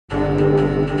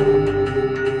Welcome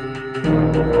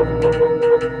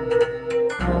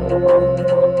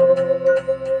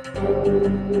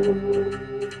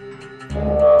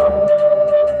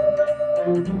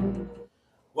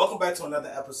back to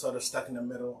another episode of Stuck in the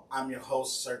Middle. I'm your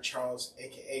host, Sir Charles,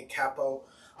 aka Capo.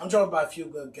 I'm joined by a few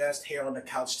good guests here on the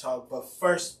Couch Talk. But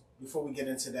first, before we get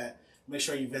into that, make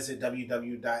sure you visit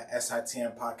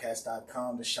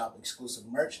www.sitnpodcast.com to shop exclusive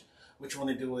merch. What you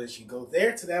want to do is you go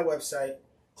there to that website,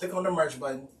 click on the merch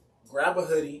button, grab a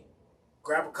hoodie,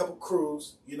 grab a couple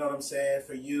crews, you know what I'm saying,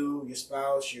 for you, your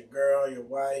spouse, your girl, your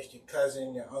wife, your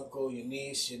cousin, your uncle, your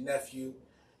niece, your nephew.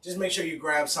 Just make sure you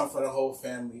grab some for the whole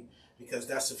family because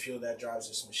that's the fuel that drives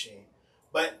this machine.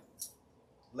 But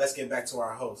let's get back to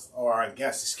our host, or our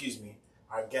guest,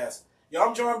 our guest. Yo,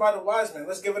 I'm joined by the Wiseman.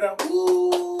 Let's give it up.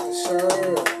 Ooh,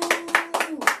 sure.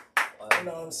 You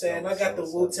know what I'm saying? I got the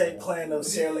Wu-Tang Clan of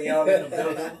Sierra Leone in the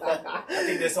building. I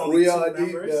think there's only two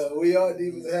members. We are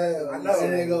deep as hell. I know.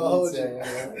 I ain't gonna hold you.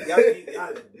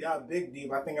 Y'all big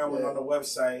deep. I think I went on the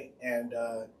website and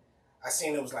I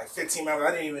seen it was like 15 members.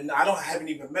 I haven't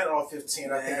even met all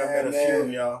 15. I think I met a few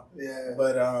of y'all. Yeah.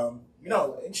 But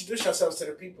introduce yourselves to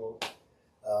the people.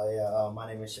 My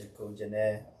name is Shirko Jane.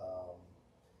 I'm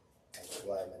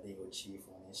an Legal Chief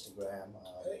on Instagram.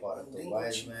 Part of the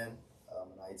Wiseman. I'm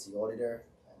an IT auditor.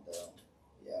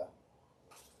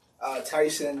 And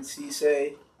Tyson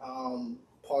Cisse,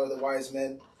 part of the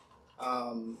Wiseman.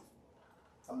 I'm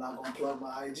not gonna plug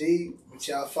my IG, but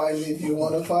y'all find me if you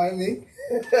want to find me.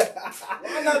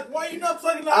 Why you not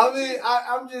plugging that? I mean,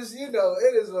 I'm just, it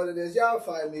is what it is. Y'all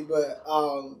find me, but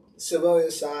civilian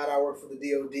side, I work for the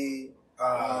DOD.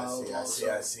 I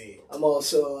see. I'm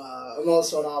also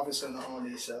an officer in the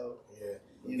Army, so yeah,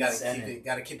 you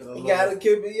gotta keep it a little. You gotta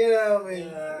keep it, you know what I mean?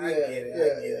 Yeah, I get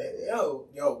it. Yo,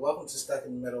 welcome to Stuck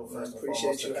in the Middle. First and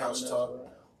foremost, the Couch Talk.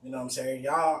 You know what I'm saying?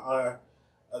 Y'all are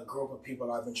a group of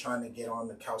people I've been trying to get on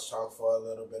the Couch Talk for a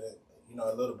little bit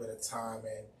of time,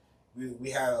 and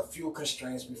we had a few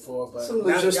constraints before, but some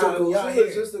logistical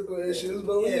issues,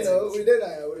 but we did that.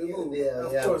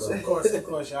 Of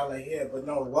course, y'all are here. But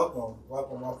no, welcome.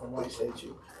 Appreciate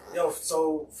you. Yo,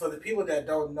 so for the people that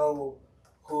don't know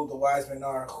who the Wisemen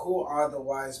are, who are the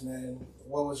Wisemen?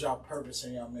 What was y'all purpose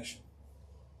and y'all mission?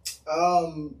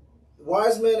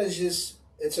 Wisemen is just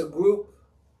it's a group.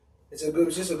 It's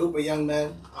just a group of young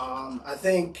men. I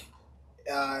think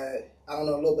I don't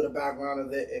know a little bit of background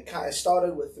of it. It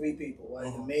started with three people.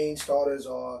 Like the main starters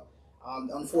are,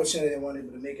 unfortunately, they weren't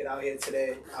able to make it out here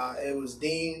today. It was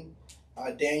Dean,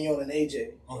 Daniel, and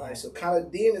AJ. Right, so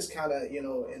Dean is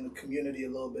in the community a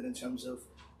little bit in terms of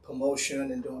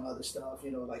promotion and doing other stuff.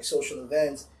 Like social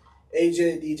events.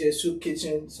 AJ, DJ Soup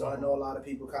Kitchen. So I know a lot of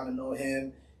people kind of know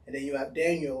him. And then you have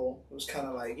Daniel, who's kind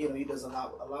of like, he does a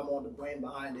lot more of the brain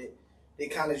behind it. They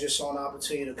kind of just saw an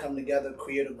opportunity to come together,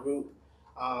 create a group.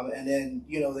 And then,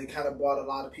 they kind of brought a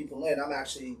lot of people in. I'm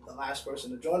actually the last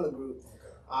person to join the group.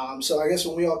 Okay. So I guess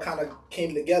when we all kind of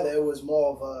came together, it was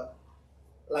more of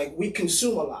we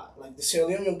consume a lot. Like the Sierra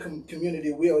Leone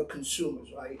community, we are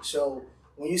consumers, right? So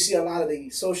when you see a lot of the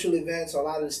social events or a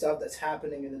lot of the stuff that's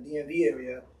happening in the DMV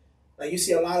area, like you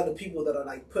see a lot of the people that are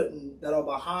that are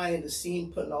behind the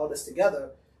scene putting all this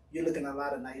together. You're looking at a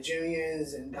lot of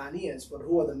Nigerians and Ghanaians, but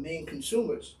who are the main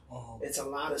consumers? It's a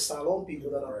lot of Salon people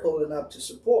that are pulling up to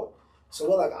support. So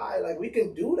we're like, we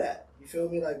can do that. You feel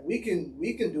me? Like we can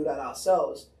do that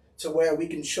ourselves to where we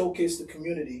can showcase the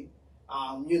community.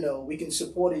 We can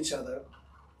support each other,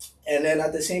 and then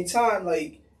at the same time,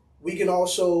 we can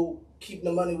also keep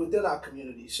the money within our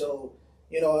community. So.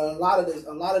 A lot of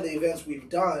the events we've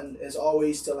done is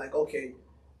always to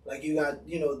you got,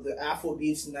 the Afro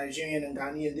beats, Nigerian and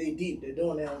Ghanaian, they're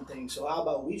doing their own thing. So how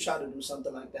about we try to do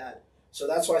something like that? So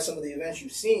that's why some of the events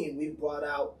you've seen, we've brought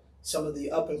out some of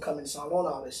the up and coming salon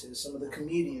artists, some of the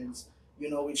comedians.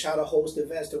 We try to host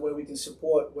events to where we can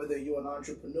support, whether you're an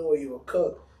entrepreneur, you're a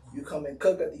cook, you come and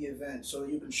cook at the event so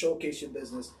you can showcase your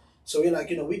business. So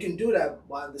we're we can do that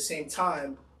while at the same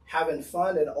time having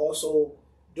fun and also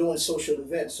doing social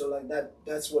events, so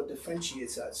that's what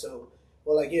differentiates us. So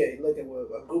we're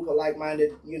we're a group of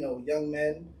like-minded, young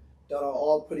men that are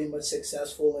all pretty much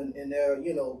successful in their,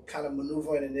 kind of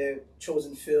maneuvering in their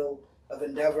chosen field of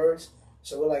endeavors.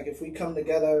 So we're if we come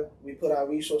together, we put our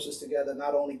resources together,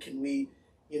 not only can we,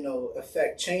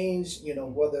 affect change,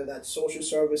 whether that's social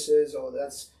services or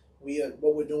that's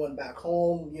what we're doing back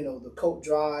home, the coat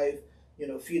drive,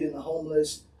 feeding the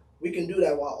homeless. We can do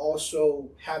that while also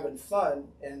having fun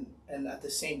and at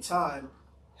the same time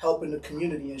helping the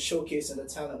community and showcasing the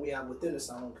talent we have within the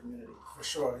salon community. For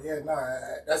sure. Yeah, no,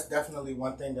 that's definitely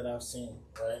one thing that I've seen,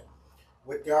 right?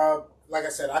 With y'all, like I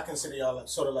said, I consider y'all like,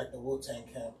 sort of like the Wu-Tang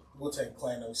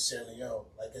Clan of Sierra Leone.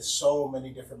 Like, there's so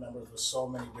many different members with so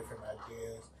many different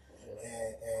ideas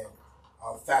and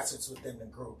facets within the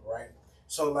group, right?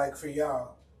 So, like, for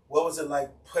y'all, what was it like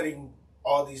putting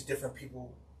all these different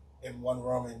people in one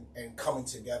room and coming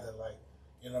together? Like,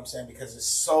 you know what I'm saying? Because there's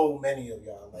so many of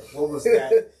y'all. Like, what was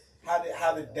that?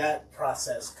 How did that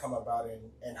process come about,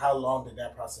 and how long did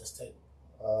that process take?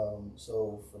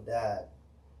 So for that,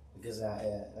 because I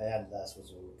had last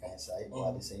was a kind of site, but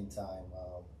at the same time,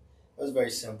 it was very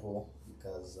simple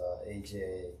because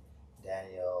AJ,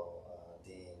 Daniel,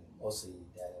 Dean, mostly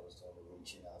Daniel was doing the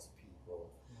reaching out to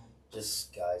people,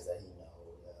 just guys that he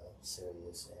know that are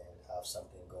serious and have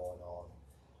something going on,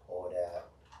 or that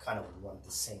kind of want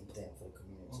the same thing for the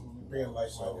community. Being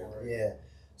like-minded, right? Yeah.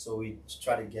 So we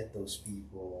try to get those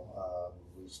people.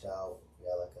 We reached out. We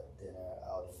had like a dinner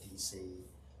out in DC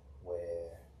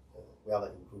where we have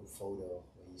like a group photo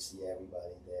where you see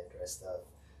everybody there dressed up.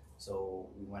 So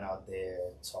we went out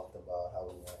there, talked about how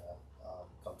we want to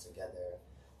come together,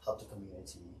 help the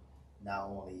community, not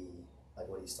only like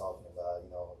what he's talking about,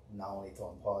 not only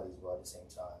throwing parties, but at the same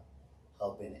time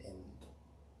helping in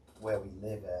where we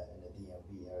live at in the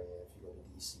DMV area. If you go to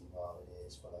DC, you know how it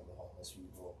is for like the homeless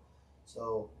people.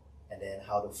 So, and then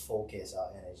how to focus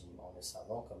our energy on the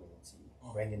Salon community,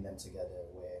 bringing them together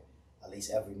where at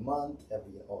least every month,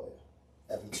 every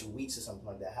 2 weeks or something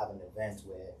like that, have an event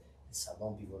where the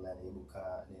Salon people are able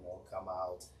to come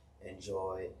out,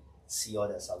 enjoy, see all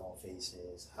their Salon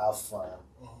faces, have fun,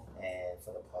 and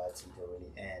for the party to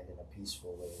really end in a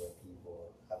peaceful way where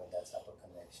people are having that type of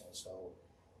connection. So,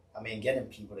 I mean, getting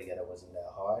people together wasn't that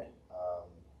hard.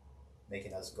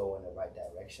 Making us go in the right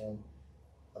direction.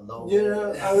 I mean,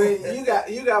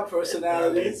 you got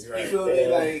personalities. Right. You feel me?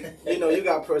 Like, you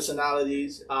got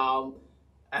personalities.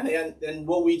 And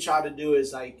what we try to do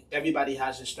is like everybody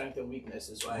has their strengths and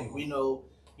weaknesses, right? We know,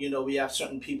 we have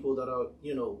certain people that are,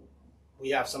 we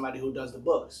have somebody who does the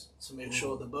books to make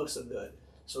sure the books are good.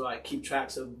 So I keep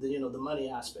tracks of the the money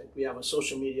aspect. We have a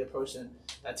social media person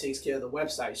that takes care of the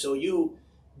website. So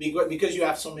because you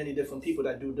have so many different people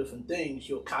that do different things,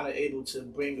 you're kind of able to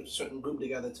bring a certain group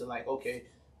together to like, okay,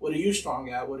 what are you strong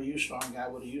at? What are you strong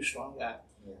at? What are you strong at?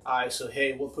 Yeah. All right, so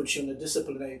hey, we'll put you in the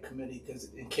disciplinary committee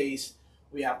because in case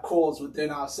we have calls within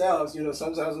ourselves,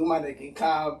 sometimes we might get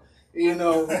calm,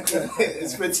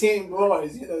 it's 15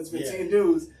 boys, it's 15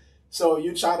 dudes. So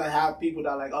you try to have people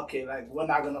that are like, okay, like we're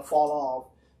not gonna fall off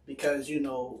because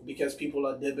people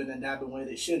are dipping and dabbing where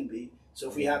they shouldn't be. So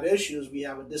if we have issues, we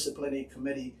have a disciplinary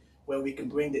committee where we can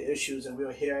bring the issues and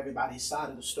we'll hear everybody's side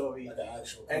of the story. Like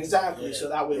exactly. Yeah. So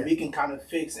that way we can kind of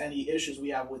fix any issues we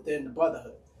have within the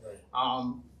brotherhood. Right.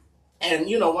 And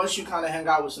once you kind of hang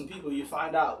out with some people, you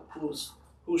find out who's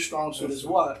strong suit is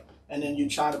what, and then you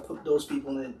try to put those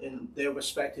people in their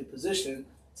respective position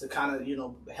to kind of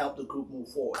help the group move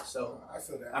forward. So I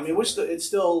feel that. I mean, we're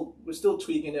still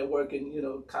tweaking it, working,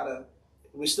 kind of.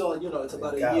 We're still, it's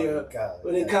about a year,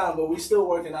 but we're still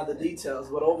working out the details.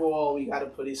 But overall, we got a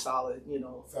pretty solid,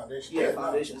 foundation. Yeah,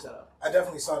 foundation set up. I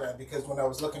definitely saw that because when I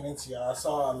was looking into y'all, I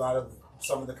saw a lot of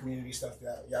some of the community stuff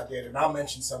that y'all did, and I'll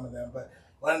mention some of them. But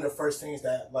one of the first things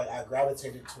that like I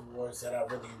gravitated towards that I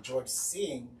really enjoyed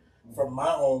seeing from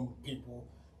my own people,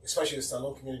 especially the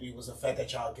Salon community, was the fact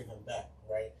that y'all giving back,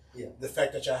 right? Yeah. The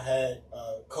fact that y'all had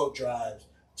coat drives,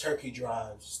 turkey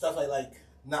drives, stuff like.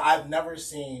 Now, I've never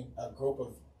seen a group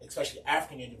of, especially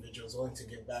African individuals, willing to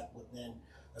give back within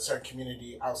a certain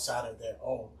community outside of their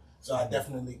own. So I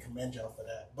definitely commend y'all for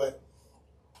that. But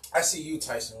I see you,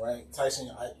 Tyson, right?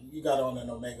 Tyson, you got on an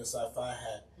Omega Psi-Phi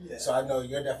hat. Yeah. So I know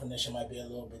your definition might be a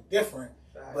little bit different.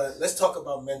 Nice. But let's talk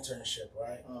about mentorship,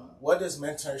 right? What does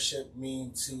mentorship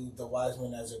mean to the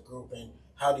Wisemen as a group, and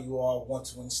how do you all want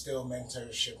to instill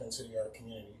mentorship into your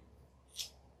community?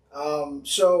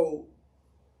 So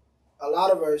a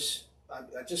lot of us,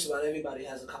 just about everybody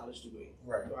has a college degree,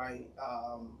 right?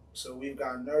 So we've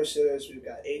got nurses, we've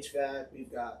got HVAC,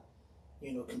 we've got,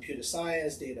 computer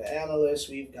science, data analysts,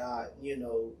 we've got,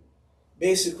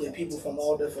 basically people from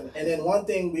all different. And then one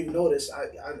thing we've noticed,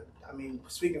 I mean,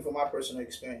 speaking from my personal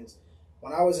experience,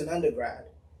 when I was an undergrad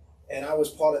and I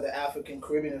was part of the African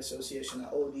Caribbean Association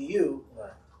at ODU,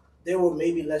 there were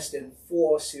maybe less than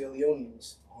 4 Sierra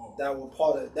Leoneans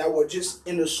that were just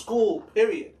in the school,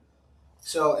 period.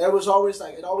 So it was always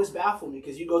it always baffled me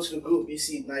because you go to the group, you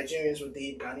see Nigerians were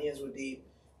deep, Ghanaians were deep,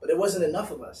 but it wasn't enough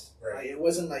of us. Right? It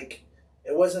wasn't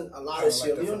a lot of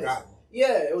Sierra Leoneans.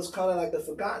 Yeah, it was kind of like the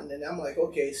forgotten. And I'm like,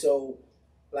 okay, so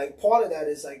part of that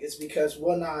is it's because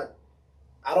we're not,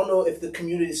 I don't know if the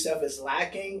community itself is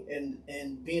lacking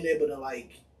in being able to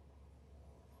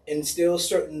instill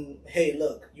certain, hey,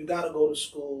 look, you got to go to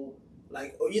school,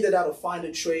 like, or either that or find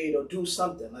a trade or do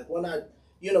something. Like, we're not,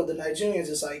 the Nigerians,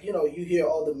 it's like, you hear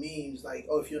all the memes, like,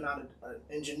 oh, if you're not an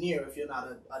engineer, if you're not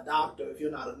a doctor, if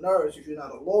you're not a nurse, if you're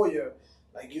not a lawyer,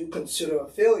 like, you consider a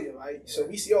failure, right? So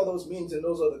we see all those memes in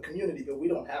those other communities, but we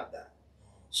don't have that.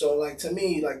 So, like, to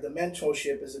me, like, the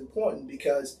mentorship is important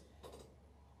because,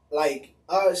 like,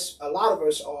 us, a lot of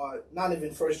us are not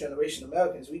even first generation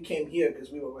Americans. We came here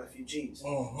because we were refugees.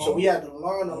 So we had to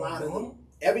learn a lot of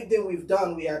everything we've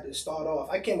done. We had to start off.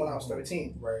 I came when I was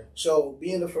 13. Right. So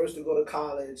being the first to go to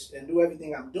college and do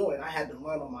everything I'm doing, I had to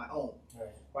learn on my own.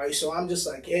 Right. So I'm just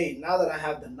like, hey, now that I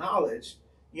have the knowledge,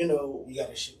 you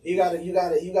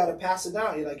gotta pass it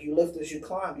down. You're like, you lift as you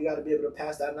climb. You gotta be able to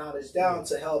pass that knowledge down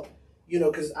to help,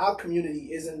 because our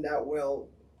community isn't that well.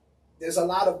 There's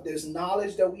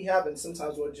knowledge that we have, and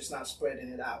sometimes we're just not spreading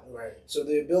it out. Right. So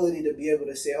the ability to be able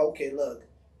to say, okay, look,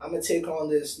 I'm gonna take on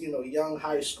this, young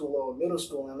high school or middle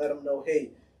school and let them know,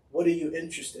 hey, what are you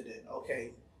interested in?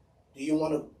 Okay, do you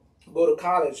want to go to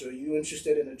college, or are you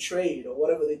interested in a trade, or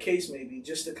whatever the case may be,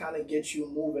 just to kind of get you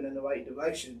moving in the right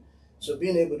direction. So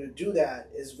being able to do that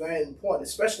is very important,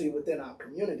 especially within our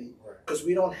community, because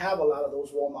we don't have a lot of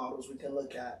those role models we can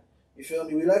look at. You feel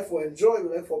me? We like for enjoy,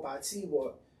 we like for party,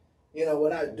 but we're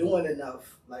not doing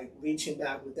enough, like reaching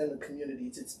back within the community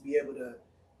to be able to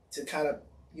kind of,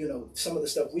 some of the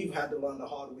stuff we've had to learn the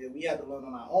hard way, we had to learn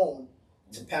on our own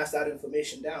to pass that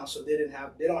information down, so they don't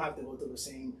have to go through the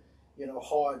same,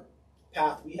 hard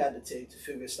path we had to take to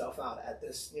figure stuff out at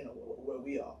this, where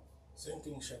we are. Same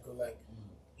thing, Sheko. Like,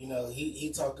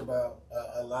 he talked about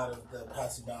a lot of the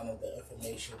passing down of the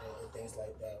information and things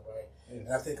like that, right? Mm-hmm.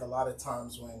 And I think a lot of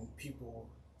times when people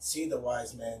see the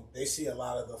wise men, they see a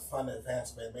lot of the fun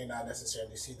advancement, may not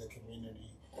necessarily see the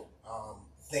community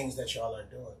things that y'all are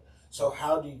doing. So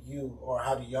how do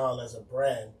y'all as a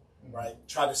brand, right,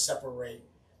 try to separate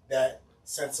that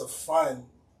sense of fun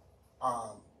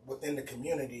within the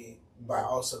community by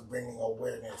also bringing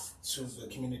awareness to the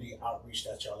community outreach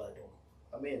that y'all are doing?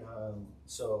 I mean,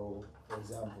 so for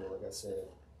example, like I said,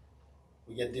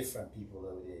 we get different people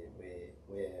over there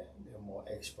where they're more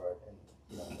expert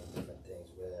in different things,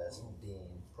 whereas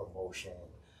being promotion,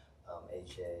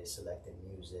 HA, selecting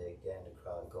music, getting the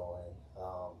crowd going.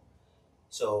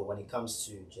 So when it comes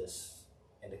to just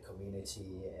in the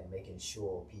community and making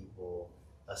sure people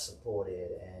are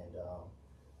supported and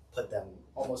put them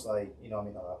almost like,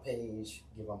 on our page,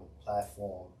 give them a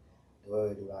platform. The way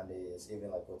we do around it is, even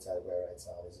like what Tyler right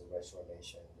now, this is Retro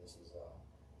Nation. This is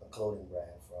a clothing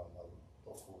brand from a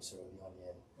local Sierra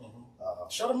Leonean.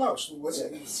 Shout them out.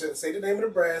 Say the name of the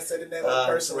brand, say the name of the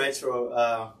person.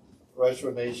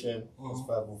 Retro Nation. It's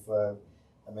 505.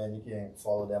 I mean, you can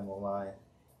follow them online.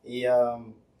 He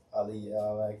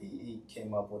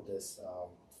came up with this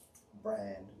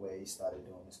brand where he started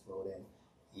doing his clothing.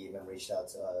 He even reached out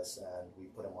to us, and we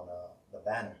put him on the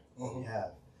banner that we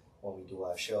have when we do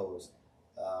our shows.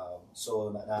 So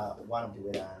now one of the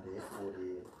way around it for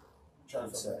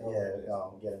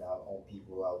getting our own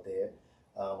people out there.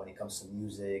 When it comes to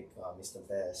music, Mr.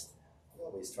 Best, we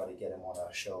always try to get him on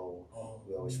our show.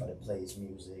 We always try to play his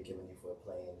music, even if we're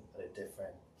playing at a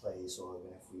different place or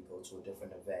even if we go to a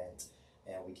different event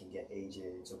and we can get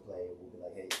AJ to play, we'll be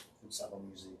like, hey, put some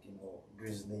music,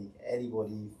 Grizzly,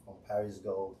 anybody from Paris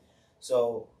Gold.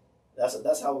 So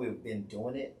that's how we've been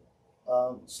doing it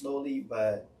slowly,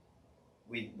 but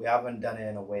we haven't done it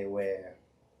in a way where,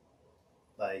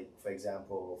 like, for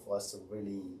example, for us to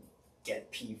really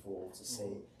get people to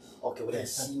say, okay, well, then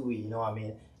Siwi,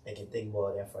 they can think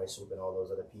about them, Fried Soup and all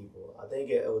those other people. I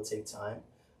think it will take time,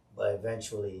 but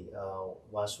eventually,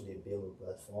 once we build a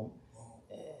platform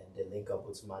and they link up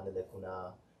with Mandela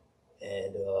Kuna,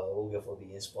 and we'll get for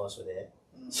being sponsored there.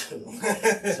 So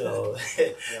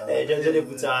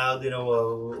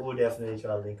we'll definitely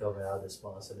try to link up and how to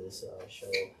sponsor this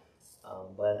show.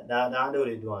 But now I know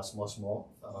they're doing small.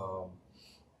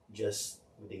 Just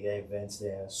with the events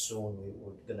there, soon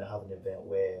we're gonna have an event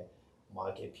where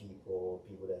market people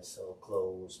that sell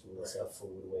clothes, people that sell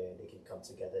food, where they can come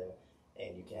together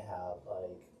and you can have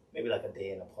maybe like a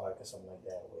day in a park or something like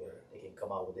that, where they can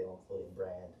come out with their own clothing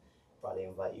brand. Probably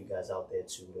invite you guys out there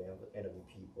too to interview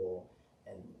people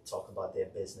and talk about their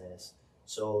business.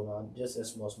 So just a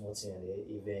small thing. They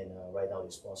even right now they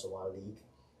sponsor one league,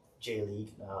 J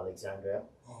League, Alexandria.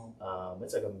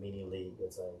 It's like a mini league.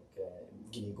 It's like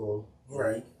Guinea Gold.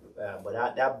 Right. But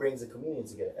that brings the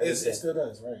community together. It still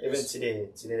does, right? Even today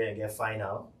they didn't get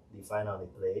final. The final they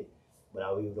played, but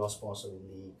now we don't sponsor the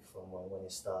league from when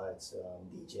it starts.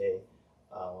 DJ,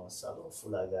 Salon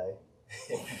Fula guy.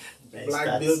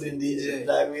 Black building DJ.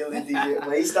 Black building DJ. But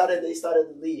they started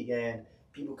the league, and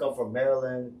people come from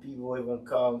Maryland. People even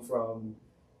come from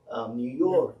New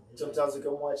York. Sometimes they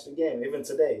come watch the game. Even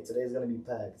today. Today's gonna be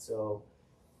packed. So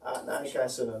I can't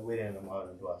say that we didn't know how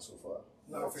to do it so far.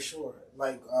 No, for sure.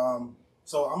 Like,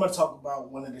 so I'm gonna talk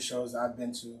about one of the shows I've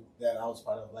been to that I was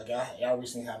part of. Like, I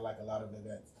recently had like a lot of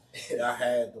events. Y'all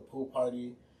had the pool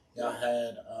party. Y'all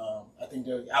had, I think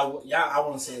I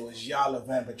wouldn't say it was y'all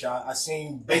event, but I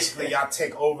seen basically y'all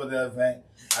take over the event.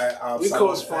 We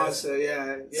co-sponsor,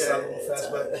 yeah.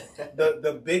 Fest, but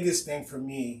the biggest thing for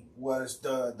me was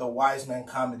the Wise Men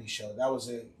Comedy Show. That was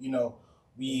it. You know,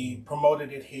 we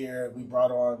promoted it here. We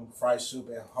brought on Fry Soup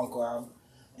and Uncle Am,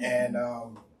 and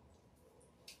I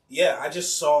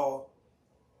just saw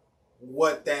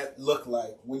what that looked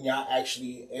like when y'all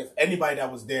actually, if anybody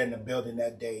that was there in the building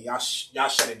that day, y'all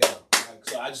shut it down. Like,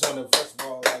 so I just want to first of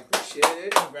all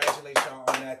congratulate y'all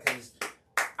on that, because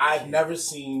I've never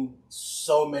seen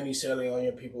so many Sierra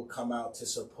Leonean people come out to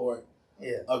support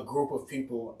a group of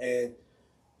people, and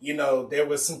you know there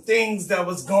was some things that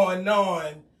was going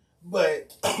on,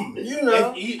 but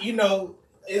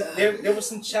there were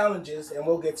some challenges, and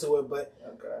we'll get to it, but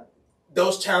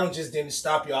those challenges didn't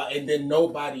stop y'all, and then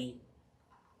nobody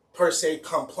per se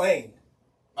complained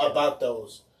about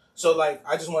those. So like,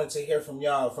 I just wanted to hear from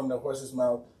y'all, from the horse's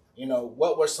mouth, you know,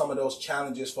 what were some of those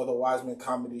challenges for the Wise Men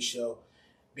Comedy Show?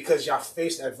 Because y'all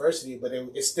faced adversity, but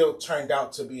it still turned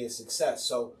out to be a success.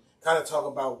 So kind of talk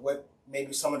about what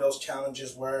maybe some of those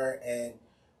challenges were and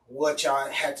what y'all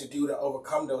had to do to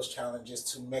overcome those challenges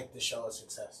to make the show a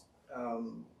success.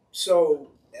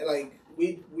 So like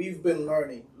we've been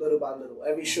learning little by little.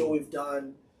 Every show we've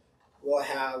done, we'll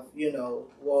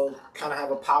kind of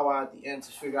have a power at the end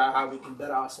to figure out how we can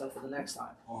better ourselves for the next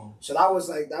time. So that was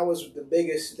one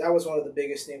of the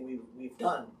biggest things we've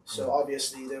done. So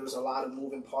obviously there was a lot of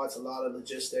moving parts, a lot of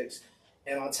logistics,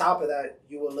 and on top of that,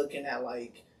 you were looking at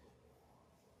like,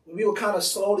 we were kind of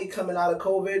slowly coming out of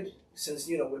COVID, since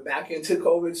we're back into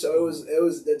COVID. So it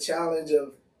was the challenge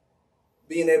of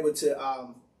being able to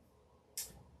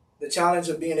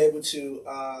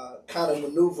kind of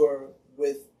maneuver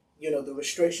with the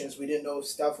restrictions. We didn't know if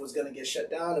stuff was going to get shut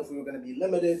down, if we were going to be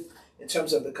limited in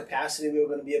terms of the capacity we were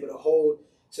going to be able to hold.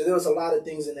 So there was a lot of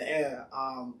things in the air.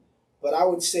 But I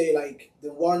would say like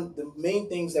the main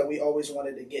things that we always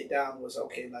wanted to get down was,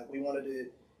 we wanted to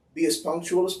be as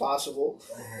punctual as possible.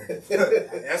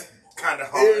 That's kind of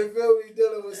hard. You feel me?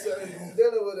 Dealing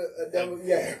with a devil,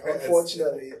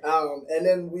 unfortunately. And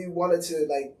then we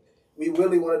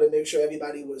really wanted to make sure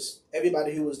everybody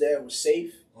who was there was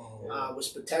safe. Was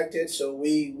protected, so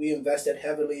we invested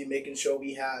heavily in making sure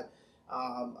we had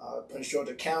Prince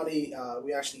Georgia County.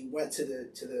 We actually went to the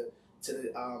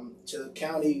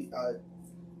county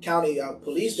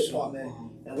police department,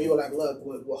 and we were like, look,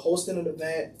 we're hosting an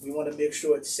event. We want to make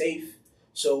sure it's safe.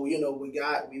 So we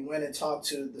went and talked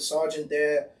to the sergeant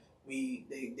there.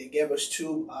 They gave us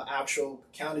 2 actual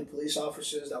county police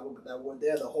officers that were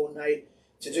there the whole night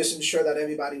to just ensure that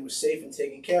everybody was safe and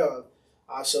taken care of.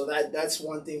 So that's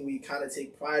one thing we kind of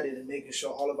take pride in making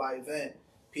sure all of our event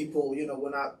people, we're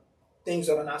not, things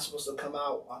that are not supposed to come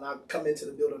out are not coming into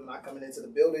the building, not coming into the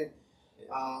building.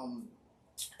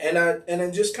 And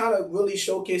then just kind of really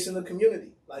showcasing the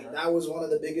community. Like that was one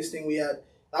of the biggest thing we had.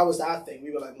 That was our thing.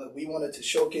 We were like, look, we wanted to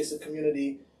showcase the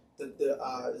community, the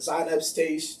Zainab's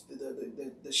taste,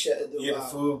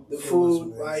 the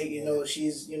food, right?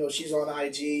 She's on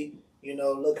IG.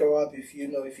 Look her up if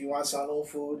you want Salon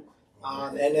food.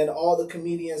 And then all the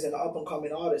comedians and the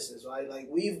up-and-coming artists, right? Like,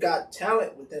 we've got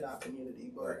talent within our community,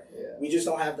 but we just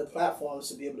don't have the platforms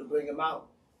to be able to bring them out.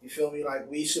 You feel me? Like,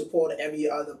 we support every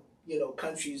other,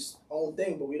 country's own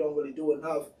thing, but we don't really do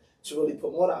enough to really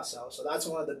promote ourselves. So that's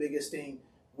one of the biggest things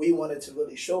we wanted to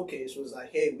really showcase was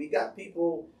like, hey, we got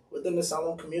people within the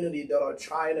Salon community that are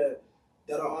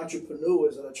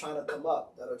entrepreneurs, that are trying to come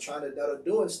up, that are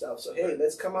doing stuff. So, hey,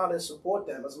 let's come out and support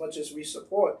them as much as we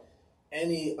support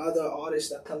any other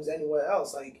artist that comes anywhere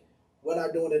else. Like, we're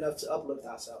not doing enough to uplift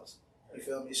ourselves. You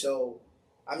feel me? So,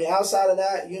 I mean, outside of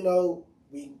that,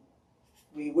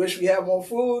 we wish we had more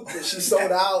food, but she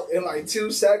sold out in like 2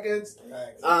 seconds. We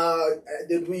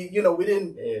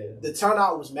didn't. Yeah. The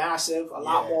turnout was massive, a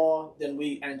lot more than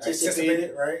we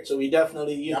anticipated. Right? So we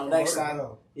definitely, next time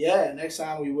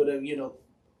we would have,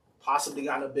 possibly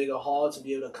gotten a bigger hall to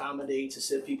be able to accommodate, to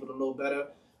sit people a little better.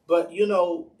 But,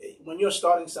 when you're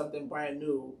starting something brand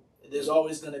new, there's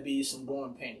always going to be some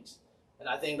growing pains. And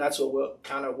I think that's what we're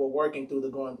working through, the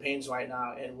growing pains right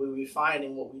now. And we're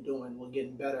refining what we're doing. We're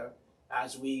getting better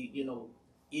as we,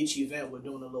 each event we're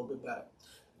doing a little bit better.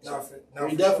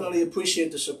 We definitely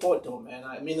appreciate the support, though, man.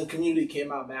 I mean, the community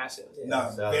came out massive.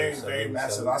 Very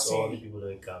massive. I see all the people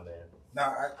that come in.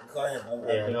 Go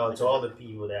ahead. To all the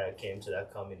people that came to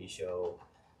that comedy show,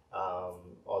 all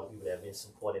the people that have been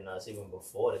supporting us even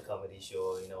before the comedy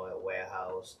show, at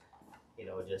Warehouse,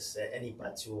 just any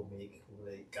batu make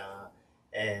like,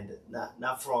 and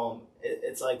not from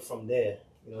it's like from there,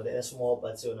 there's small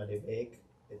batu that they make.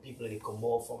 The people that come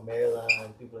over from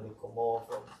Maryland, people that come over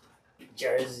from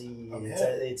Jersey,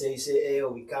 they tell you say, hey,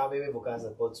 we can't maybe because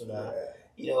of Botuna,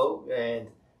 and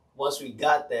once we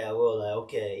got there, we were like,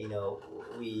 okay,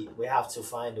 we have to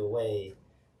find a way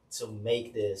to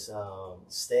make this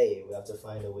stay. We have to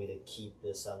find a way to keep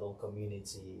the Salon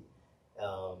community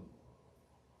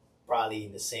probably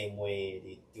in the same way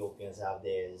the Ethiopians have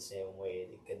theirs, the same way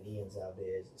the Ghanaians have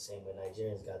theirs, the same way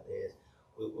Nigerians got theirs.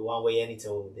 We one way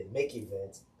anytime they make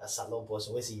events, a Salon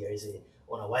person, we see here, is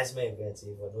on a wise man event,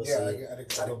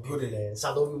 Salon people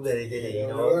that they did it,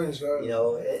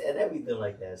 and everything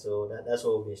like that. So that's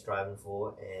what we've been striving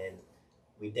for, and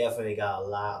we definitely got a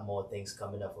lot more things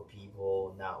coming up for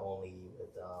people, not only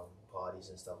with parties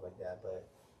and stuff like that, but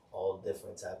all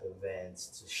different type of events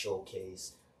to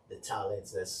showcase the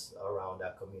talents that's around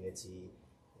that community.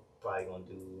 Probably gonna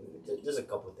do just a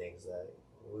couple of things that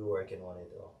we're working on it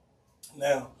though.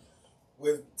 Now,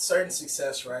 with certain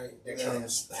success, right, there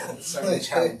comes certain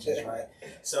challenges, right?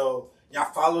 So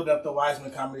y'all followed up the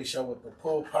Wiseman Comedy Show with the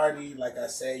pool party. Like I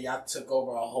said, y'all took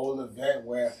over a whole event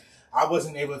where I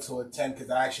wasn't able to attend because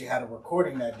I actually had a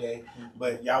recording that day,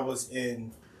 but y'all was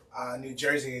in New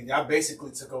Jersey and y'all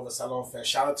basically took over Salon Fest.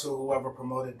 Shout out to whoever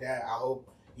promoted that. I hope,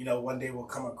 one day we'll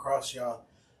come across y'all.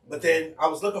 But then I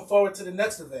was looking forward to the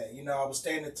next event. I was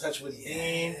staying in touch with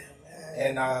Dean.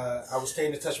 And I was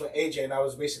staying in touch with AJ, and I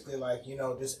was basically like,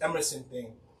 this Emerson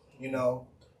thing, y'all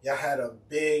had a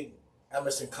big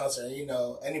Emerson concert.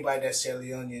 Anybody that's Sierra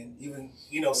Leonean, even,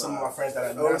 some of my friends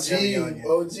that I know are Sierra Leonean.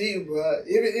 OG, bro.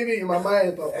 Even in my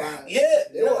mind, Papa.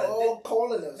 They were all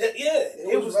calling us.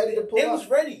 It was ready to pull up. It was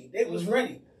ready. They was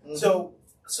ready. Mm-hmm.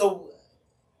 So,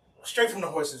 straight from the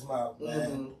horse's mouth, man.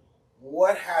 Mm-hmm.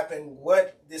 What happened?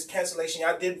 What this cancellation?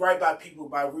 Y'all did right by people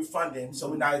by refunding, so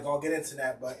we're not even gonna get into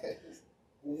that. But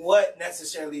what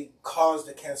necessarily caused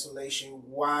the cancellation?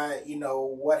 Why?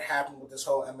 What happened with this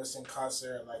whole Emerson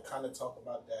concert? Like, kind of talk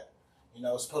about that.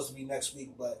 It's supposed to be next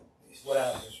week, but what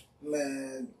happened?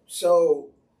 Man, so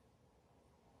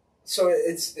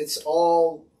it's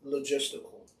all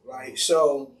logistical, right?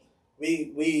 So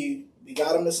we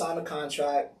got him to sign a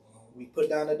contract. We put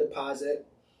down a deposit.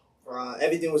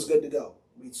 Everything was good to go.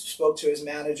 We spoke to his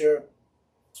manager.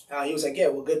 He was like, yeah,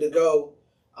 we're good to go.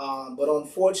 But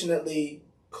unfortunately,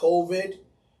 COVID.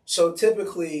 So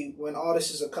typically when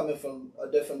artists are coming from a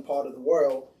different part of the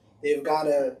world, they've got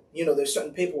to, there's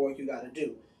certain paperwork you got to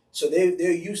do. So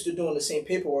they're used to doing the same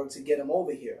paperwork to get them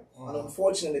over here. And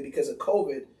unfortunately, because of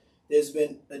COVID, there's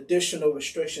been additional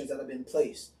restrictions that have been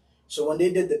placed. So when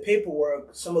they did the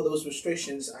paperwork, some of those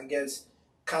restrictions, I guess,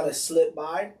 kind of slipped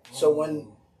by. So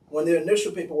when their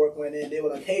initial paperwork went in, they were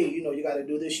like, hey, you got to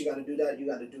do this, you got to do that, you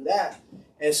got to do that.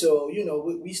 And so,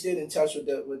 we stayed in touch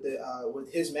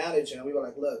with his manager, and we were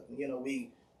like, look,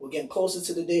 we're getting closer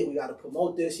to the date, we got to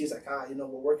promote this. He's like, we're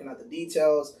working out the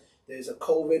details. There's a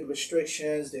COVID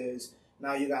restrictions.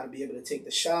 Now you got to be able to take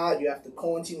the shot. You have to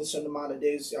quarantine a certain amount of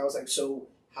days. I was like, so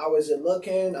how is it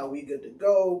looking? Are we good to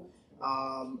go?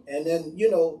 And then,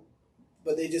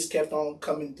 but they just kept on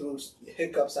coming through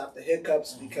hiccups after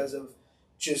hiccups because of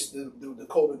just the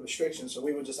COVID restrictions. So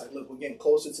we were just like, look, we're getting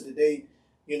closer to the date.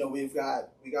 We got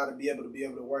to be able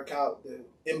to work out the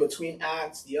in between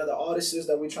acts, the other artists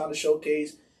that we're trying to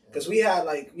showcase. Because we had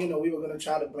we were gonna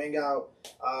try to bring out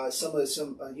some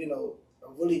a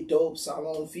really dope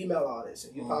Salon female artist,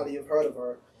 and you probably have heard of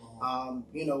her. And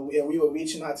we were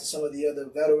reaching out to some of the other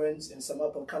veterans and some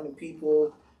up and coming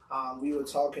people. We were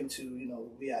talking to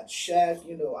we had Chef.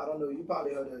 I don't know, you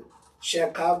probably heard of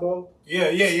Chef Cabo.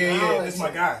 Yeah. That's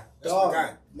my guy.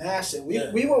 Massive.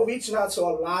 We were reaching out to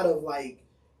a lot of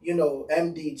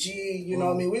MDG. What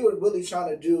I mean, we were really trying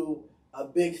to do a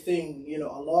big thing,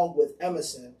 along with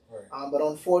Emerson. Right. But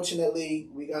unfortunately,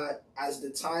 as the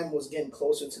time was getting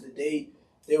closer to the date,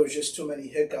 there was just too many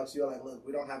hiccups. You're like, look,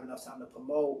 we don't have enough time to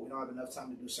promote. We don't have enough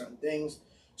time to do certain things.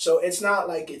 So it's not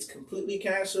like it's completely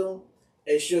canceled.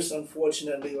 It's just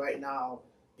unfortunately right now,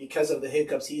 because of the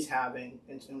hiccups he's having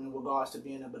in regards to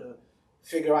being able to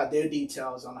figure out their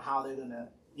details on how they're going to,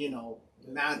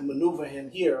 maneuver him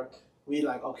here, we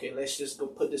like, okay, let's just go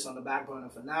put this on the back burner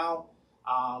for now.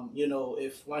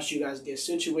 If once you guys get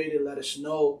situated, let us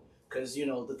know, because,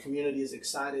 the community is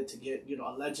excited to get,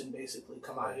 a legend basically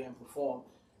come out here and perform.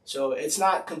 So it's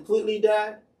not completely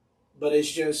dead, but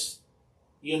it's just,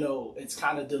 it's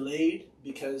kind of delayed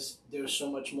because there's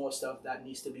so much more stuff that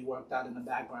needs to be worked out in the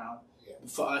background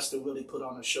for us to really put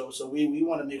on a show. So we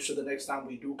want to make sure the next time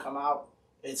we do come out,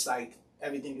 it's like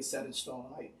everything is set in stone.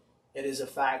 Like it is a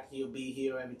fact, you'll be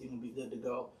here, everything will be good to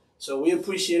go. So we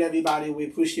appreciate everybody. We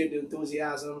appreciate the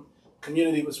enthusiasm.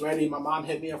 Community was ready. My mom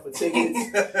hit me up for tickets.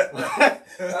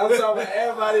 I'm talking about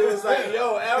everybody was like,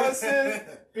 yo, Ellison.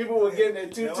 People were getting their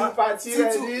two-part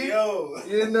TNG.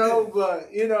 But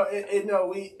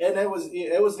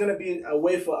it was gonna be a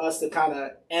way for us to kind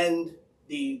of end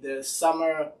the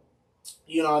summer,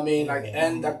 like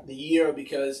end the year,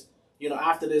 because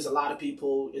after this, a lot of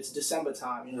people, it's December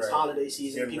time, it's holiday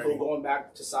season, people going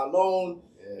back to Salon,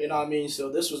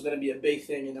 so this was gonna be a big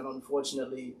thing, and then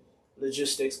unfortunately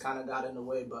logistics kind of got in the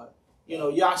way, but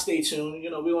y'all stay tuned.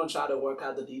 We want to try to work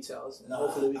out the details, and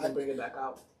hopefully we can bring it back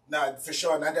out. No, for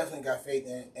sure, and I definitely got faith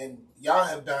in. And y'all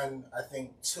have done, I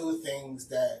think, two things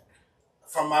that,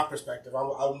 from my perspective, I'm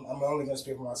only going to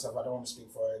speak for myself. I don't want to speak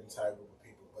for an entire group of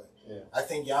people, but I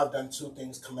think y'all have done two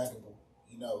things commendable,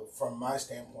 from my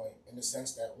standpoint, in the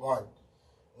sense that, one,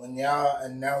 when y'all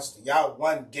announced,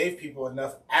 gave people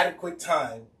enough adequate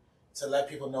time to let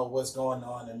people know what's going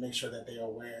on and make sure that they're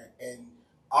aware, and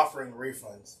offering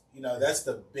refunds. That's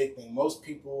the big thing. Most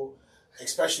people,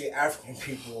 especially African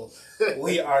people,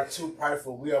 we are too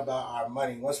prideful. We are about our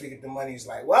money. Once we get the money, it's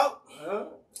like, well,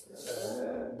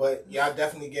 but y'all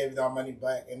definitely gave our money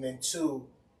back. And then two,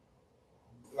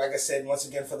 like I said, once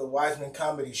again, for the Wiseman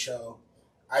Comedy Show,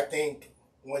 I think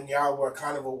when y'all were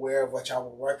kind of aware of what y'all were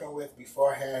working with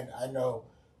beforehand, I know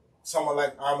someone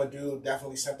like Amadou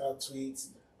definitely sent out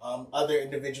tweets. Other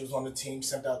individuals on the team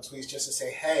sent out tweets just to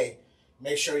say, hey,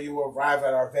 make sure you arrive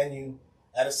at our venue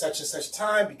at a such and such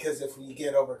time, because if we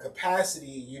get over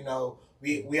capacity,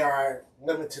 we are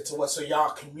limited to what. So y'all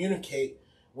communicate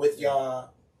with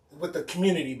with the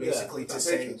community, basically, to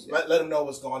say, let them know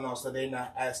what's going on, so they're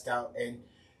not asked out, and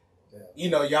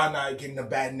y'all not getting a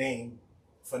bad name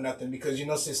for nothing, because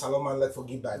say Salomon let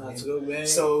forgive bad name. Good,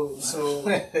 so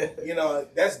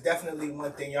that's definitely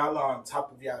one thing. Y'all are on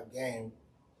top of y'all game.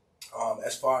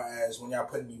 As far as when y'all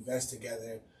putting events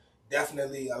together,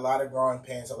 definitely a lot of growing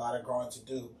pains, a lot of growing to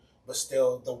do, but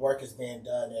still the work is being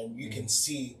done, and you can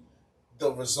see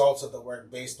the results of the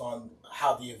work based on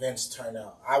how the events turn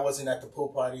out. I wasn't at the pool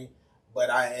party, but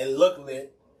it looked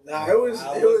lit. Nah, it was.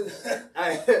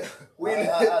 I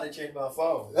had to change my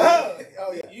phone.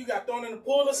 Oh yeah, you got thrown in the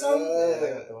pool or something?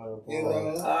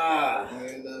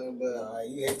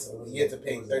 You had to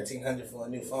pay $1,300 for a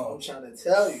new phone. I'm trying to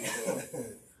tell you.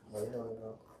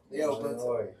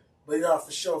 But yeah,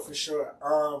 for sure.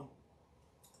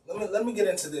 Let me get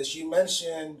into this. You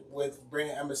mentioned with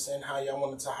bringing Emerson how y'all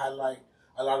wanted to highlight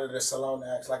a lot of the Salon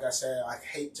acts. Like I said, I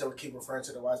hate to keep referring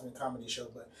to the Wiseman Comedy Show,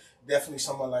 but definitely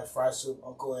someone like Fry Soup,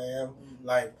 Uncle AM,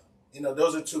 like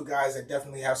those are two guys that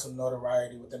definitely have some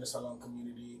notoriety within the Salon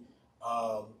community.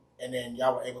 And then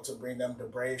y'all were able to bring them to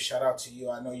Brave. Shout out to you.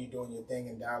 I know you're doing your thing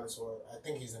in Dallas, or I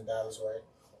think he's in Dallas, right?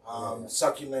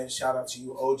 Succulent, shout out to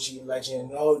you, OG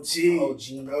legend. OG.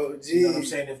 You know what I'm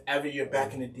saying? If ever you're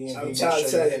back in the DMV, make sure you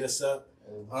hit us up.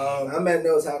 My man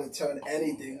knows how to turn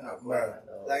anything up, man.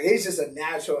 Like, he's just a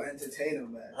natural entertainer,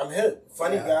 man. I'm hip.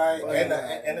 Funny guy.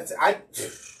 And it's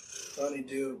funny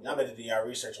dude. Y'all better do y'all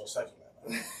research on Succulent.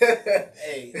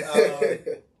 Hey,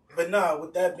 but no,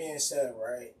 with that being said,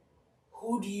 right,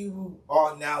 who do you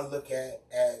all now look at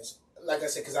as, like I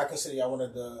said, because I consider y'all one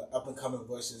of the up-and-coming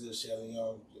voices of Sierra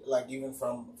Leone, like even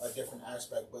from a different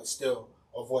aspect, but still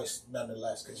a voice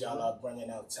nonetheless, because y'all are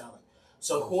bringing out talent.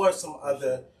 So who are some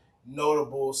other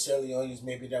notable Sierra Leoneans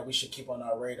maybe that we should keep on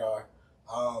our radar,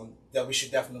 that we should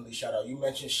definitely shout out? You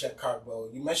mentioned Shet Carbo.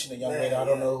 You mentioned a young lady. I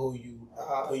don't know who you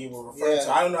were referring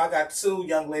to. I don't know. I got two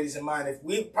young ladies in mind. If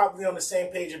we probably on the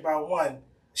same page about one.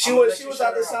 She was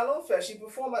at the Salon Fest. She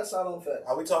performed at Salon Fest.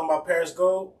 Are we talking about Paris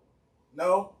Gold?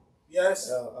 No? Yes?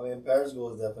 Paris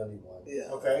Gold is definitely one.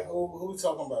 Yeah. Okay. Who we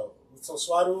talking about? So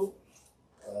Swadu?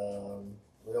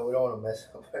 We don't want to mess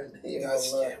up her name.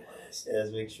 Let's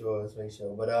make sure.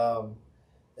 But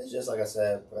it's just like I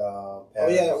said.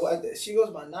 Paris. She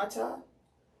goes by Nata.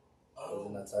 Was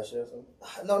it Natasha or something?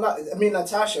 No,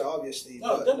 Natasha, obviously.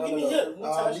 No, don't give me him.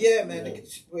 Yeah, man.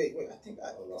 Wait. I think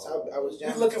I was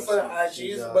jamming. He's looking for the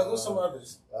IGs, but who's some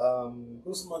others?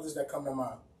 Who's some others that come to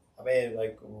mind? I mean,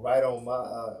 like right on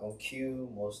on cue,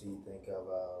 mostly think of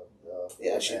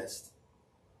Best,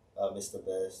 Mr.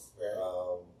 Best.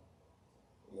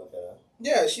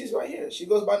 Yeah, she's right here. She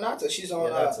goes by Nata. She's on.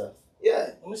 Nata.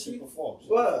 Yeah. When she performs.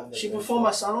 Well, she performed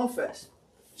at Salon Fest.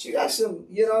 She got some,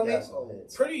 you know what I mean? Some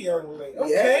hits. Pretty young lady.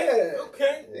 Okay. Yeah.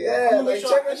 Okay. Yeah, I'm gonna like make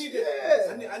sure check her. I need to,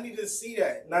 Yeah. I need to see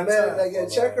that. Man, Not like, yeah,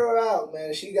 Hold check on. her out,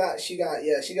 man. She got some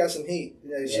heat.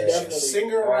 Yeah, she Yeah. definitely.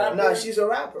 Singer, rapper. No, she's a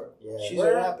rapper. Yeah. She's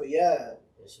Word? a rapper. Yeah.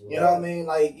 Yeah, she You know what I mean?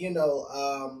 Like,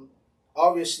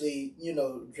 obviously,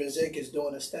 Drizzy is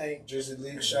doing his thing. Jersey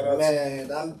League. Shout out to Man,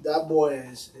 that boy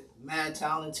is mad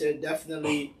talented.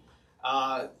 Definitely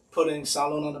putting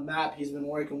Salon on the map. He's been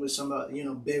working with some,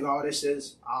 big artists.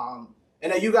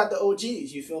 And then you got the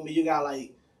OGs. You feel me? You got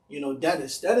like,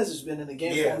 Dennis. Dennis has been in the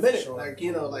game Yeah, for a minute. for sure.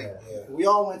 Like, Yeah. we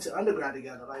all went to undergrad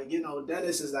together. Like,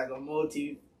 Dennis is like a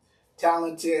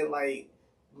multi-talented, like,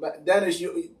 Dennis,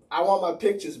 I want my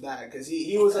pictures back because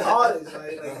he was an artist,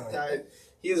 right?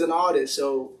 He was an artist.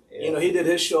 So, he did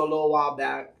his show a little while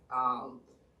back.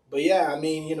 But yeah, I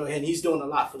mean, and he's doing a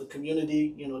lot for the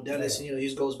community. Dennis,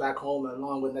 he goes back home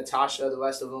along with Natasha, the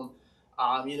rest of them.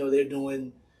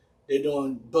 They're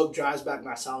doing book drives back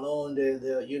by Salon.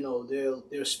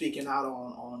 They're speaking out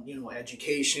on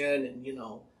education and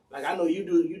like I know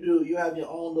you have your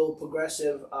own little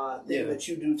progressive thing that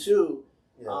you do too.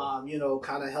 Yeah.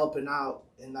 Kind of helping out,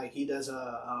 and like he does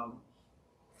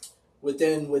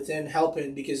within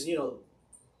helping because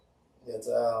It's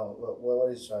what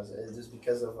he's trying to say is just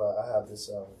because of I have this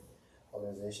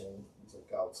organization. It's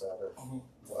like outside of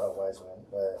Wise Men,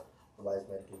 but the Wise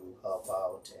Men do help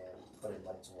out and put in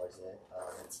money towards it.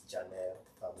 It's Janelle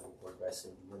Family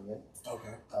Progressive Union.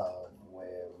 Okay.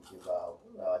 Where we give out.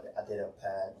 I did a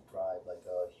pad drive, like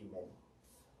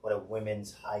a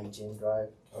women's hygiene drive.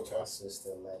 Okay. My sister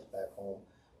left back home,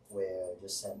 where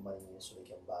just sent money in so they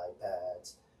can buy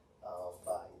pads,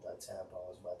 buy the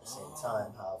tampons, but at the same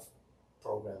time have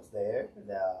programs there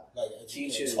that Like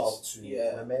Teachers. talk to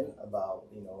Yeah. women about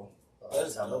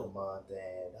That's time of dope. the month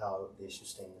and how they should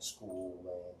stay in school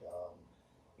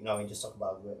and just talk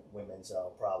about women's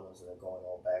problems that are going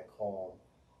on back home.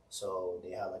 So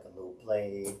they had like a little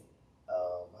play,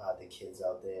 had the kids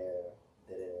out there,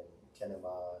 did it in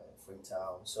Kenema and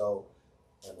Freetown. So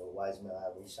the Wise Men, I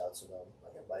reached out to them,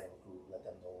 like everybody in the group, let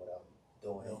them know what I'm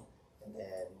doing. And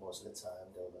then most of the time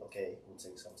they'll be okay, we'll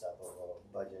take some type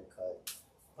of budget cut,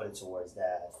 put it towards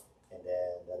that. And then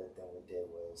the other thing we did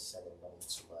was sending money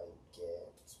to like get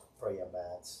prayer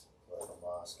mats for like a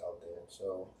mosque out there.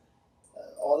 So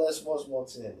all that small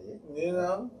thing,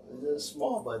 it's just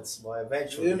small, but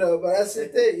eventually, but that's the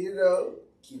thing,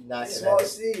 keep knocking small at it.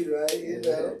 seed,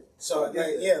 right? So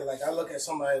like I look at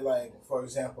somebody like, for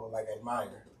example, like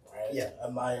Admire, right? Yeah.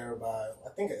 Admire by I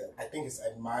think it's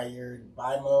Admired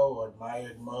by Mo or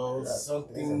Admired Mo, Yeah,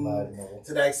 something it's Admired Mo.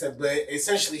 to that extent. But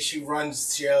essentially, she runs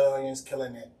Sierra Leone's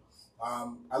killing it.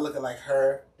 I look at like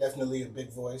her, definitely a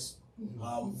big voice.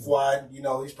 Fuad,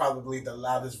 he's probably the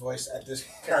loudest voice at this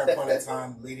current point in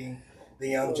time, leading the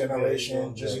young generation.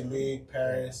 Okay. Jersey League,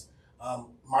 Paris,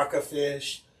 Marca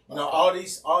Fish. All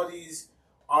these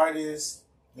artists,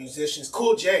 musicians.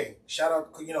 Cool J, shout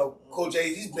out. Cool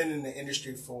J. He's been in the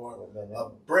industry for a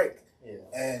brick, Yeah.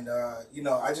 and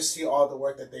I just see all the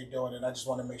work that they're doing, and I just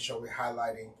want to make sure we're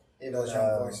highlighting those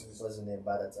young voices. What's his name?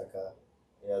 Barataka.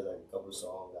 He has like a couple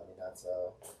songs. I mean, that's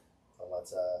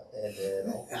and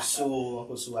then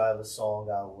Uncle Sue, I have a song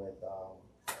out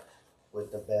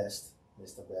with the best,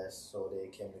 Mr. Best. So they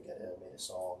came together and made a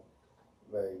song.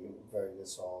 Very, very good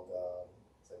song.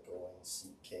 It's like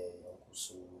ONCK, Uncle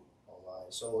Sue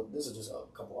online. So this is just a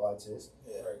couple artists.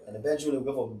 Yeah. And eventually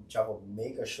we're going to try to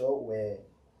make a show where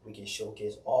we can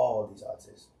showcase all these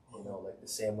artists. Like the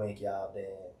same way you out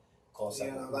there.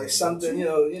 Like something,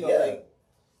 Yeah. like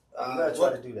We gotta try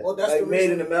to do that. Well, that's like the Made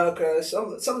reason. in America,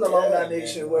 something along that Yeah,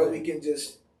 nature man. where we can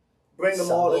just bring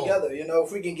them all Salon. together.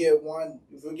 If we can get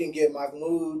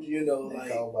Mahmoud,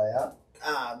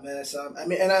 man. So, I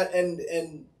mean,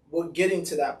 and we're getting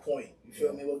to that point. You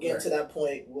feel me? We're getting to that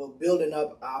point. We're building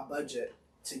up our budget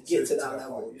to get to that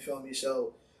level. point. You feel me?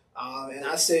 So, and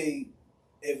I say,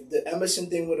 if the Emerson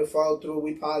thing would have followed through,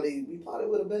 we probably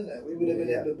would have been there. We would have been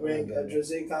able to bring a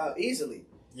Drizzy easily.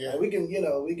 Yeah. And we can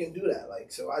do that. Like,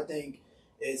 so I think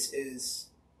it's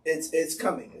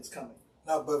coming. It's coming.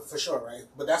 No, but for sure, right?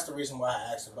 But that's the reason why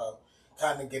I asked about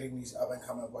kind of getting these up and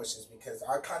coming voices, because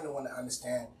I kind of want to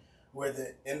understand where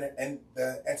the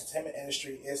entertainment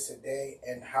industry is today,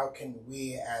 and how can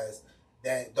we as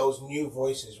those new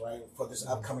voices, right, for this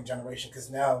upcoming generation? Because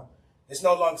now it's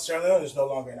no longer Sierra Leone is no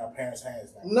longer in our parents'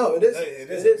 hands now. No, it is. It It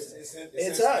is. is. It's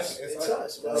It's us. It's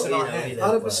us, bro. It's in our hands.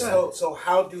 100%. So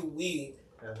how do we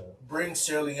bring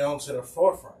Sierra Leone to the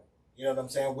forefront? You know what I'm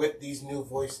saying? With these new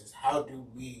voices, how do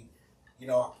we,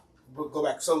 go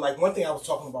back? So like one thing I was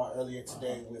talking about earlier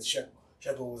today with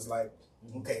Shekel was like,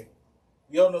 okay,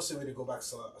 we all know Civil to go back to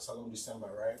Salon December,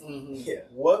 right? Mm-hmm. Yeah.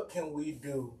 What can we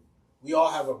do? We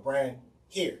all have a brand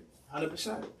here.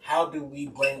 100%. How do we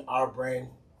bring our brand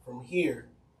from here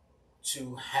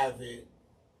to have it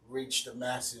reach the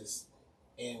masses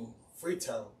in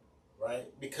Freetown, right?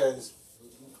 Because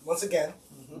once again,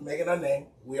 we're making our name.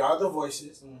 We are the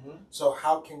voices. Mm-hmm. So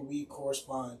how can we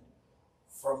correspond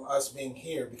from us being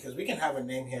here? Because we can have a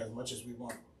name here as much as we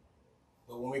want.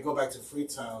 But when we go back to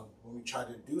Freetown, when we try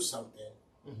to do something,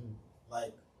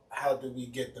 like how do we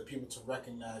get the people to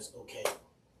recognize, okay,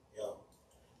 yo,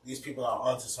 these people are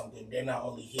onto something. They're not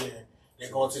only here,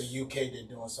 they're going to the UK, they're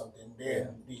doing something. They're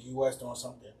in the US doing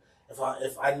something.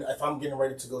 If I'm getting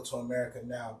ready to go to America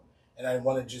now and I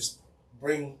want to just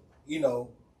bring,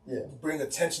 bring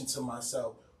attention to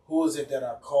myself, who is it that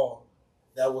I call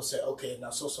that will say, okay,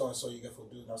 now so and so you get for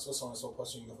do, now so and so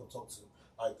person you get for talk to.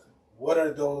 Like, what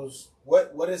are those?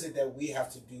 What is it that we have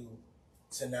to do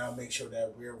to now make sure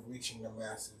that we're reaching the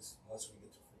masses once we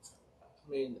get to Freetown?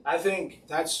 I mean, I think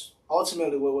that's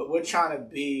ultimately what we're trying to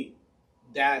be,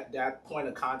 that point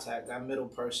of contact, that middle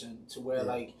person, to where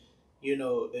like,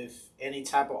 if any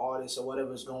type of artist or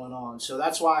whatever's going on. So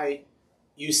that's why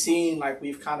you've seen like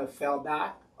we've kind of fell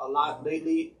back a lot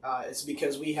lately. It's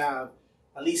because we have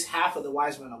at least half of the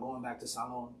wise men are going back to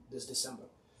Salon this December,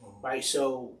 right?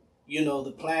 So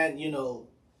the plan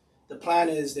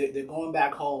is they're going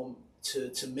back home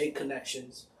to make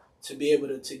connections, to be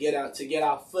able to get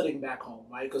our footing back home,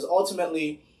 right? Because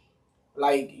ultimately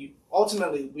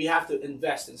we have to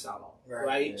invest in Salon,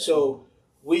 right? Yeah. So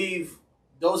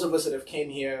those of us that have came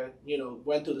here,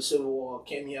 went through the Civil War,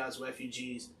 came here as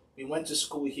refugees. We went to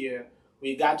school here.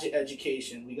 We got your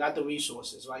education. We got the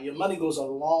resources, right? Your money goes a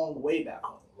long way back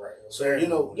home. Right.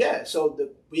 So, so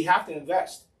we have to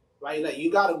invest, right? Like,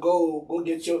 you got to go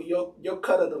get your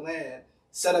cut of the land,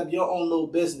 set up your own little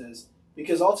business,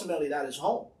 because ultimately that is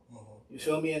home. You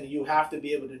feel me? And you have to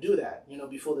be able to do that,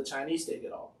 before the Chinese take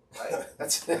it all. Right?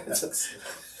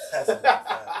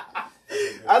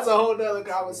 That's a whole nother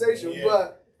conversation.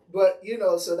 Yeah. But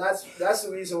so that's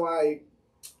the reason why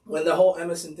when the whole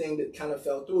Emerson thing that kind of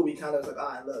fell through, we kind of was like,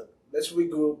 all right, look, let's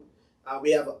regroup.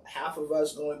 We have half of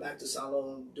us going back to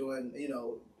Salon during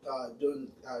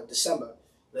December.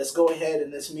 Let's go ahead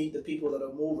and let's meet the people that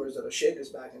are movers, that are shakers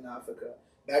back in Africa,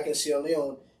 back in Sierra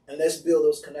Leone, and let's build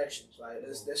those connections, right?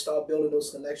 Let's start building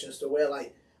those connections to where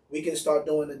like we can start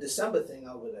doing the December thing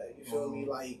over there. You feel me?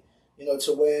 Like,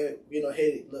 to where,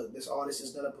 hey, look, this artist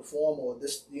is gonna perform, or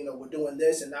this, we're doing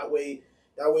this, and that way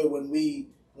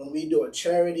when we do a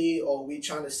charity, or we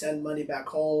trying to send money back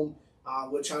home,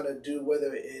 we're trying to do,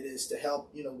 whether it is to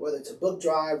help, whether it's a book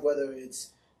drive, whether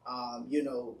it's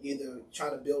either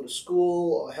trying to build a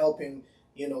school or helping,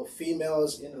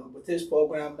 females, with this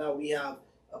program. Now we have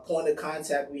a point of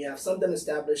contact, we have something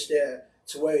established there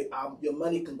to where your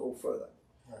money can go further.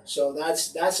 Right. So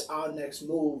that's our next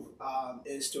move,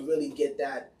 is to really get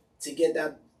our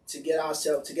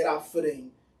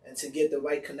footing, and to get the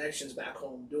right connections back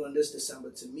home during this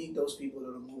December, to meet those people that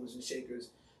are movers and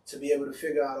shakers, to be able to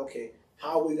figure out, okay,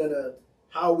 how are we gonna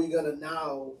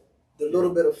now, the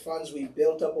little bit of funds we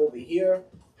built up over here,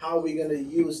 how are we gonna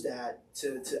use that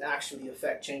to actually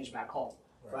affect change back home,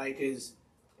 right? Because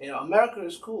America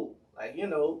is cool, like,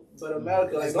 but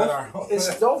America, like,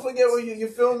 don't forget when you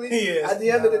feel me. Yeah, at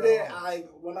the end of the day,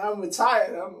 when I'm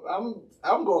retired,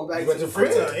 I'm going back to the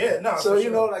Freetown. Yeah, no. So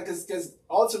like, because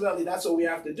ultimately that's what we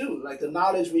have to do. Like, the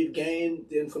knowledge we've gained,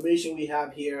 the information we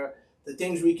have here, the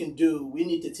things we can do, we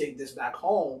need to take this back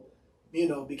home.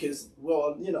 Because,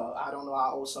 well, I don't know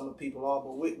how old some people are,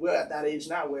 but we're at that age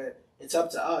now where it's up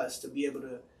to us to be able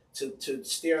to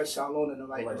steer Salon in the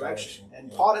right direction.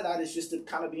 And part of that is just to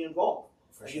kind of be involved.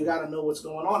 Like, you got to know what's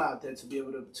going on out there to be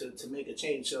able to make a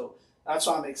change. So that's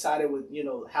why I'm excited with,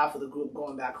 half of the group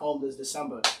going back home this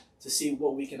December to see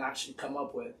what we can actually come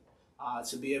up with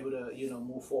to be able to,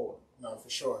 move forward. No, for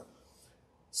sure.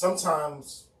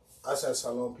 Sometimes us as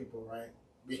Salon people, right,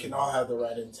 we can all have the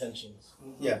right intentions.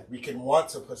 Mm-hmm. Yeah. We can want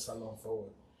to put Salon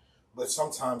forward. But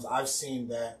sometimes I've seen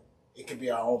that it could be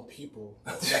our own people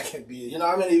that can be. You know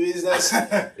how many business?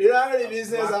 I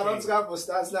don't talk for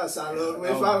stats now, Salon.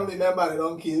 My family member, they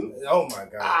don't kill. Oh my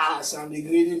God. Some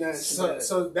greediness.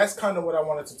 So that's kind of what I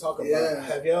wanted to talk about. Yeah.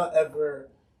 Have y'all ever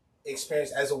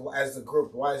experienced, as the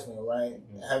group Wiseman, right?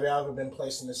 Mm-hmm. Have y'all ever been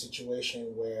placed in a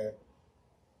situation where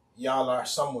y'all are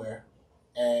somewhere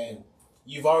and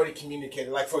you've already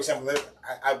communicated? Like, for example,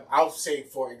 I'll say,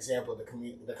 for example, the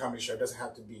comedy show. It doesn't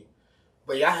have to be.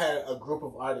 But y'all had a group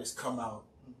of artists come out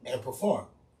and perform.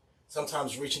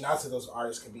 Sometimes reaching out to those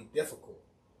artists can be difficult.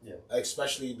 Yeah.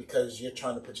 Especially because you're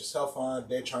trying to put yourself on.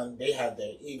 They have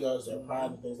their egos, their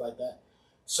pride, and things like that.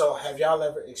 So have y'all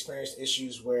ever experienced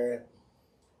issues where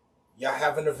y'all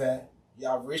have an event,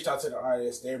 y'all reached out to the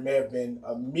artist, there may have been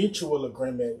a mutual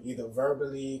agreement, either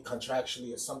verbally,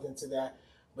 contractually, or something to that,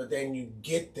 but then you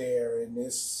get there and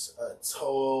it's a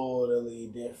totally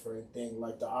different thing.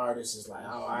 Like the artist is like,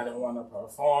 oh, I don't want to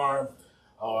perform,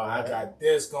 or I got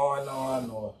this going on,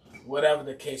 or whatever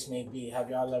the case may be. Have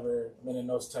y'all ever been in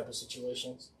those type of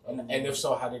situations? And if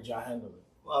so, how did y'all handle it?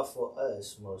 Well, for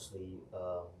us, mostly,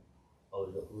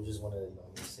 we just want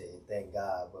to say thank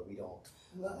God, but we don't.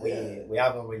 We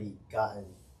haven't really gotten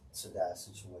to that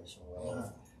situation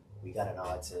where we got an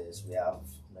artist, we have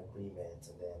an agreement,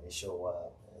 and then they show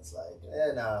up, and it's like,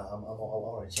 nah, I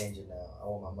want to change it now. I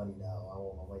want my money now. I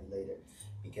want my money later,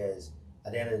 because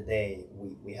at the end of the day,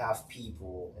 we have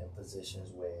people in positions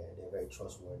where they're very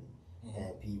trustworthy,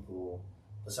 and people,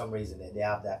 for some reason, they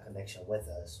have that connection with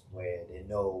us where they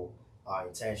know our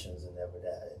intentions and never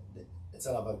that. It's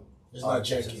not about it's not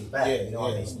janky. What I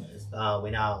mean?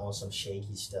 We're not on some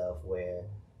shaky stuff where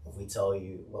if we tell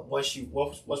you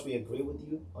once we agree with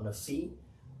you on a fee,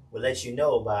 we'll let you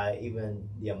know by even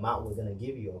the amount we're gonna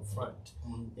give you up front.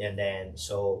 And then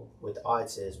so with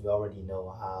artists, we already know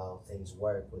how things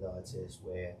work with artists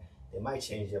where they might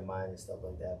change their mind and stuff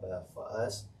like that. But for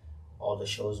us, all the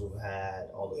shows we've had,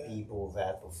 all the people we've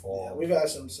had perform. Yeah, we've had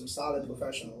some solid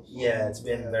professionals. Yeah, it's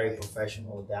been very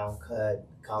professional, down cut,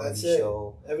 comedy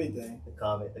show. Everything. The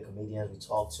comedians, we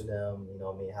talked to them,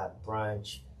 had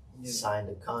brunch, signed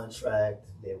the contract,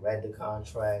 they read the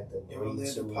contract, they agreed to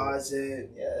their deposit,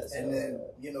 and then,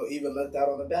 even let that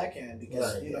on the back end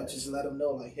because, just let them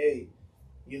know, like, hey,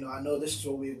 I know this is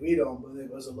what we agreed on, but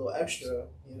it was a little extra,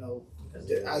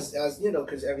 because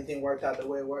everything worked out the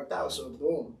way it worked out, so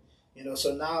boom.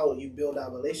 So now you build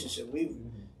that relationship.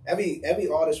 Every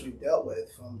artist we've dealt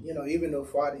with, from even though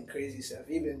Friday crazy stuff,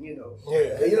 even when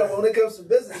it comes to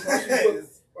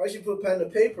business, once you put pen to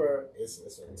paper,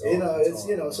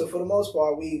 so for the most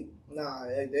part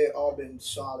they've all been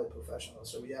solid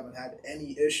professionals. So we haven't had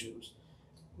any issues.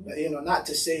 Not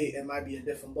to say it might be a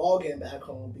different ball game back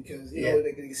home because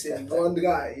they can say you're going the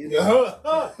guy, you're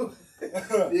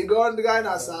going the guy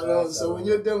not solid. So when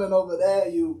you're dealing over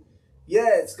there,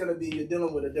 it's gonna be you're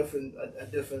dealing with a different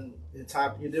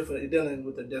type. You're dealing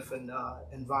with a different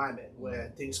environment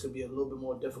where things could be a little bit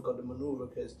more difficult to maneuver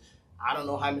because I don't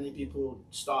know how many people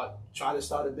try to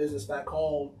start a business back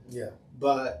home. Yeah,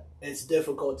 but it's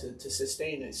difficult to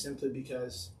sustain it simply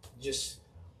because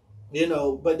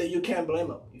but you can't blame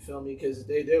them. You feel me? Because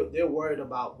they're worried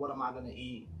about what am I gonna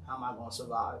eat? How am I gonna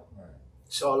survive? Right.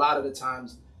 So a lot of the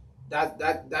times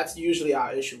that's usually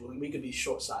our issue. We could be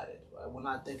short sighted. We're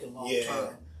not thinking long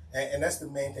term. And that's the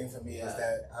main thing for me is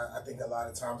that I think a lot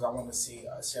of times I want to see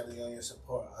Sierra Leone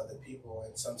support other people,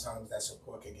 and sometimes that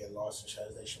support can get lost in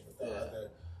translation with the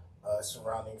other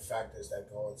surrounding factors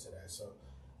that go into that. So,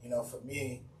 for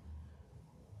me,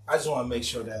 I just want to make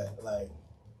sure that, like,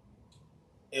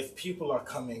 if people are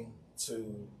coming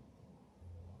to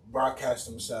broadcast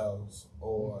themselves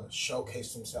or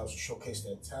showcase themselves or showcase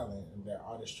their talent and their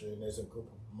artistry, and there's a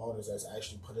group of promoters that's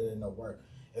actually put it in the work.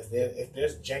 If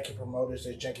there's janky promoters,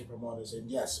 there's janky promoters, and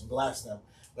yes, blast them.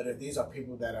 But if these are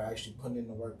people that are actually putting in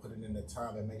the work, putting in the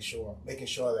time, and making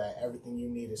sure that everything you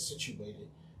need is situated,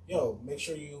 make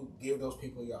sure you give those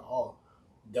people your all.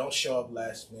 Don't show up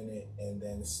last minute and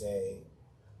then say,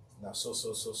 now so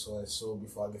and so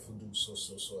before I get to do so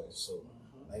and so.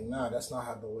 Like, nah, that's not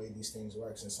how the way these things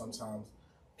works, and sometimes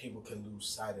people can lose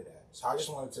sight of that. So I just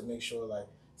wanted to make sure, like,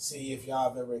 see if y'all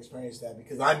have ever experienced that,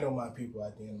 because I know my people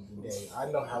at the end of the day. I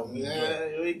know how we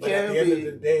get. But at the end of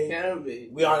the day,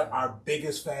 we are our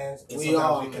biggest fans, and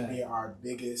sometimes we can be our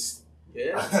biggest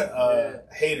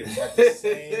haters at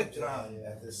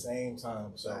the same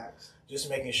time. So just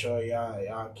making sure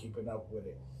y'all keeping up with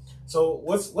it. So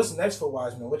what's next for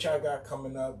Wiseman? What y'all got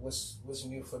coming up? What's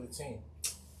new for the team?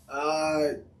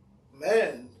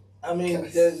 Man, I mean,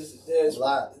 there's a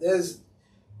lot. There's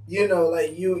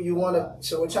like you want to.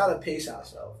 So we're trying to pace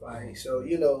ourselves, right? So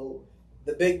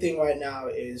the big thing right now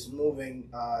is moving,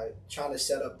 trying to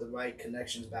set up the right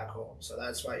connections back home. So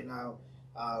that's right now.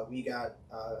 We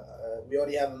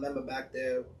already have a member back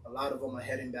there. A lot of them are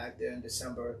heading back there in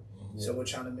December. So we're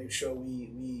trying to make sure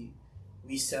we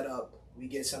set up, we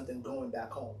get something going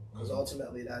back home, because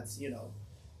ultimately that's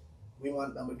we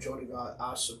want a majority of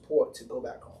our support to go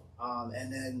back home.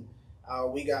 And then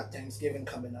we got Thanksgiving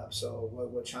coming up, so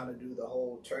we're trying to do the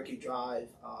whole turkey drive.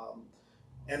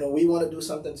 And we want to do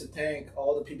something to thank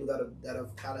all the people that are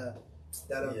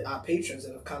our patrons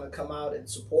that have kind of come out and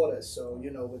support us. So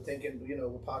we're thinking we're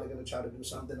probably going to try to do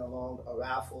something along a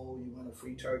raffle. You win a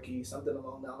free turkey, something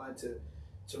along that line to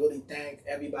to really thank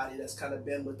everybody that's kind of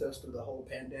been with us through the whole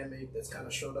pandemic, that's kind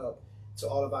of showed up to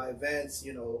all of our events,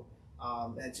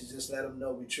 and to just let them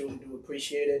know we truly do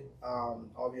appreciate it.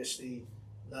 Obviously,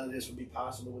 none of this would be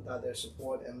possible without their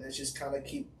support, and let's just kind of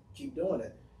keep doing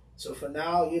it. So for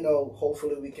now,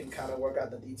 hopefully we can kind of work out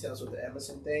the details with the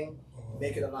Emerson thing,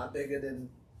 make it a lot bigger than,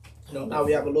 now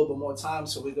we have a little bit more time,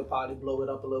 so we could probably blow it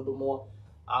up a little bit more.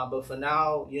 But for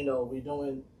now, we're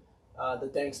doing the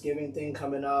Thanksgiving thing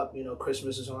coming up.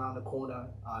 Christmas is around the corner.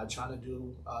 Trying to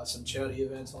do some charity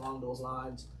events along those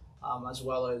lines, as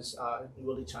well as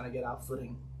really trying to get our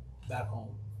footing back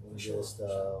home. Just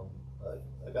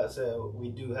like I said, we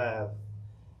do have.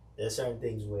 There's certain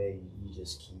things where you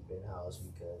just keep in house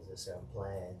because there's certain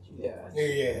plans.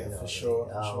 For sure.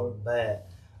 But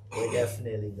we're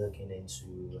definitely looking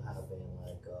into having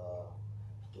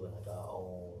doing our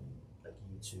own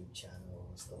YouTube channel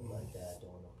and stuff like that,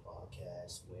 doing a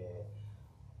podcast where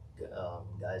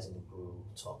guys in the group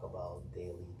talk about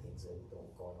daily things that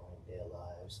are going on in their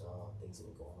lives, things that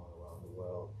are going on around the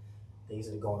world, things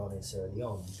that are going on in Sierra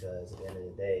Leone, because at the end of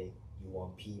the day, you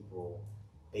want people,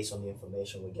 based on the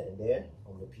information we're getting there,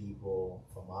 from the people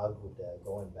from our group that are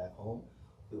going back home,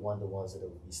 we want the ones that will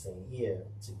be staying here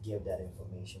to give that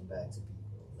information back to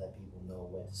people, let people know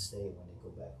where to stay when they go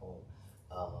back home,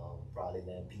 probably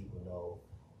letting people know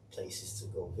places to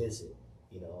go visit,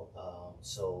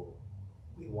 so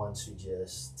we want to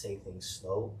just take things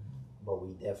slow, but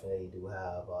we definitely do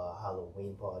have a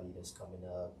Halloween party that's coming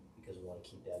up because we want to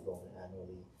keep that going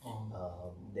annually.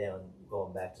 Then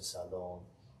going back to Salon,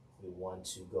 we want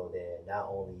to go there, not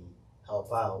only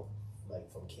help out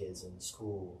from kids in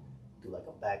school, do a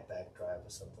backpack drive or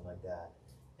something like that,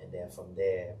 and then from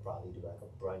there probably do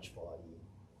a brunch party,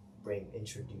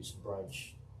 introduce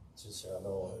brunch to Sierra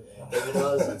Leone.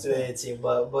 To anything,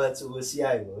 but to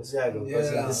Usiago.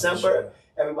 Because in December,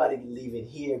 everybody be leaving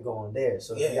here, going there.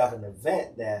 So if you have an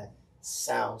event that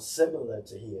sounds similar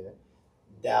to here,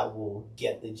 that will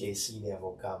get the JC there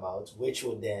will come out, which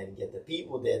will then get the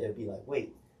people there to be like,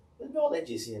 wait, let's all that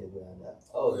JC in the ground now.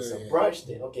 Oh, it's a brunch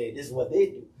thing. Okay, this is what they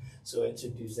do. So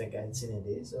introduce that kind of thing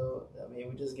there. So we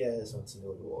just get something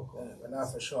to walk on. But now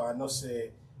for sure, I know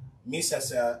say me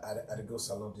say I go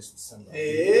salon this December. But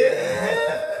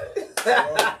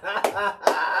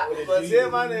yeah,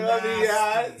 man, it will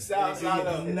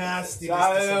be nasty.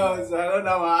 Salon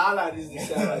na wahala this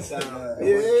December.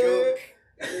 Yeah.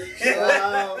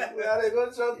 We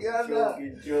go joke.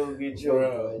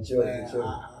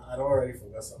 I don't already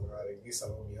forgot something about it. This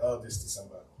salon this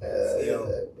December.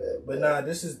 But nah,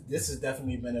 this has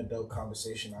definitely been a dope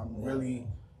conversation. I'm really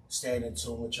staying in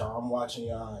tune with y'all. I'm watching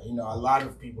y'all. A lot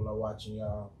of people are watching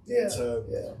y'all.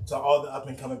 To all the up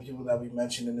and coming people that we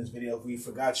mentioned in this video. If we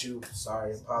forgot you,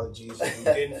 sorry, apologies. If we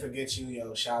didn't forget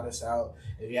you, shout us out.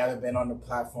 If you haven't been on the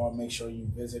platform, make sure you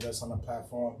visit us on the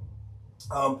platform.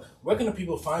 Where can the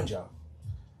people find y'all?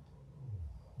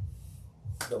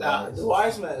 The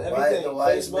Wise Man, everything. The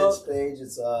Wise Men's page,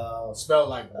 it's spelled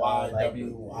like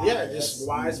YWY. Just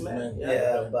Wise Man.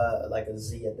 But like a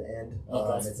Z at the end.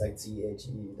 Okay. It's like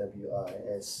THEWRSEMENZ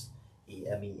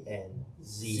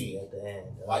at the end.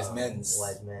 Wise Men's.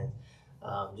 Wise Men.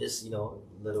 Just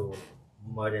little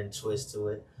modern twist to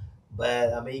it.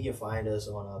 But you can find us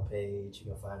on our page.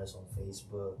 You can find us on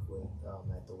Facebook with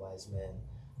at the Wise Men.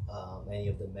 Any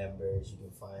of the members, you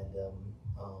can find them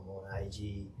on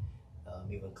IG.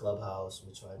 Even Clubhouse,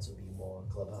 we're trying to be more on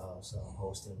Clubhouse,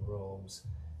 hosting rooms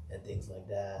and things like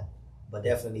that. But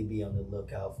definitely be on the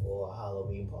lookout for a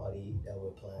Halloween party that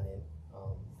we're planning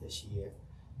this year.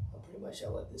 Pretty much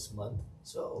this month.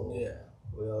 So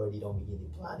we already don't begin the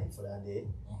planning for that day.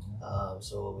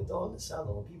 So with all the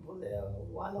Salon people there,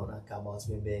 why don't I come out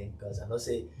swimming? Because I know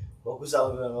say beaucoup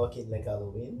Salon are working like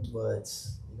Halloween, but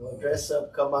dress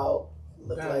up, come out.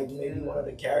 Look like maybe one of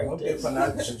the characters.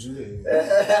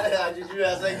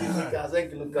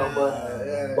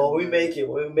 But we make it.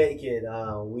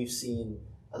 We've seen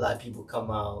a lot of people come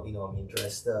out,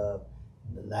 dressed up.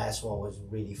 The last one was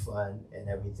really fun, and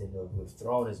everything that we've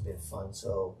thrown has been fun.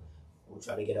 So we'll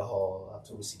try to get a hall.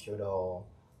 After we secure the hall,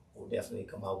 we'll definitely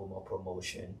come out with more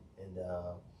promotion and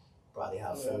probably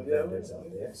have food vendors out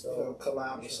there. So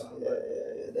collab or something.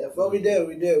 But we did.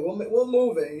 We're moving. We're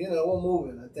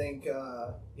moving. I think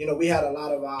we had a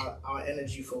lot of our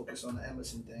energy focused on the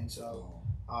Emerson thing. So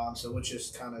we're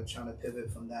just kind of trying to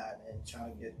pivot from that and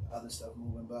trying to get other stuff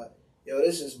moving. But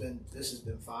this has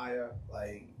been fire.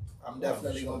 Like I'm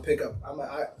definitely gonna pick up.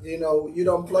 You know, you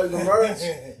don't plug the merch.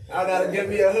 I gotta give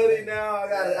me a hoodie now.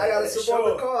 I gotta support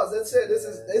the cause. That's it.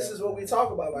 This is what we talk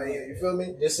about right here. You feel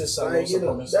me? This is something. Like, you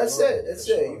know, that's it. That's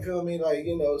it. You feel me? Like,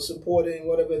 you know, supporting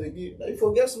whatever like,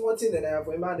 forget some more team now.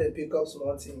 We might have pick up some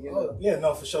more team. You know? Yeah,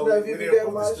 no, for sure. You know, we didn't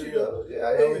put the studio. We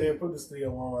didn't put the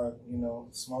studio on. You know,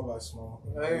 small by small.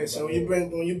 Right. So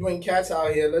when you bring cats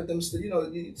out here, let them. You know,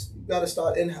 you gotta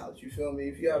start in house. You feel me?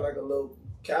 If you have like a little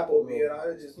cap over here,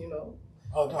 I just, you know.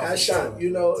 I shot, you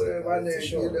know, my name,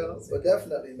 you know. But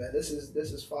definitely, man, this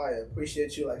is fire.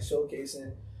 Appreciate you like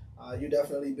showcasing. You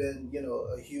definitely been, you know,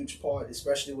 a huge part,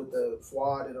 especially with the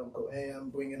Fuad and Uncle Am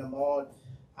bringing them on.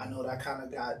 I know that kind of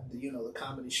got, you know, the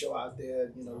comedy show out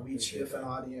there, you know, reach different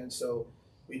audience. So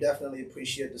we definitely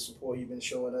appreciate the support you've been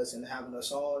showing us and having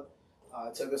us on.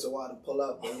 It took us a while to pull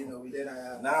up, but you know we didn't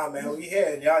have. Nah, man, we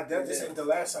had y'all. This ain't the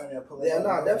last time y'all pull up. Yeah,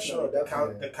 nah, definitely. Sure.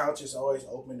 Definitely. The couch is always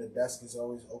open. The desk is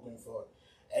always open for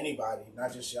anybody,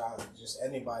 not just y'all, just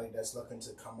anybody that's looking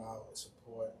to come out and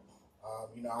support.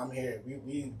 You know, I'm here.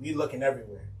 We looking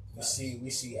everywhere. We see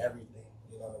everything.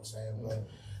 You know what I'm saying? But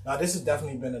now this has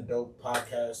definitely been a dope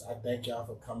podcast. I thank y'all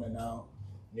for coming out.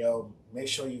 Yo, make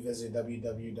sure you visit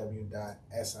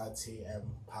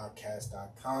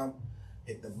www.sitmpodcast.com.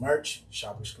 Hit the merch,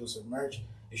 shop exclusive merch.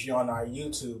 If you're on our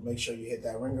YouTube, make sure you hit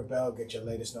that ringer bell, get your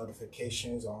latest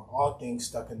notifications on all things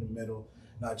Stuck in the Middle,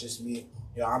 not just me.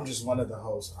 Yo, I'm just one of the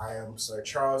hosts. I am Sir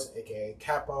Charles, aka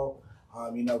Capo.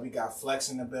 You know, we got Flex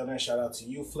in the building. Shout out to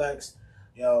you, Flex.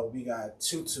 Yo, we got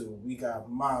Tutu, we got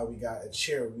Ma, we got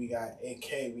Achira, we got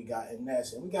AK, we got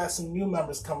Ines, and we got some new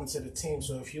members coming to the team.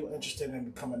 So if you're interested in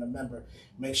becoming a member,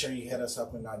 make sure you hit us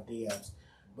up in our DMs.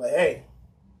 But hey,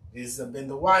 these have been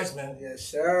the Wisemen. Yes,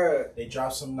 sir. They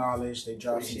drop some knowledge, they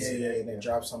drop some TA, and they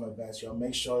drop some events. Yo,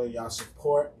 make sure y'all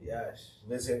support. Yes.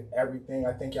 Visit everything.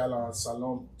 I think y'all on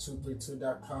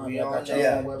salon232.com. We y'all on got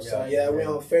your own website. Yeah, we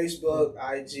on Facebook,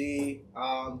 IG.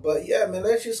 But yeah, man,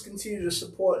 let's just continue to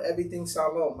support everything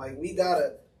Salon. Like we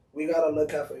gotta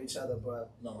look out for each other, bro.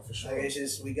 No, for sure. Like it's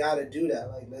just we gotta do that.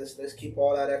 Like let's keep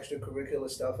all that extracurricular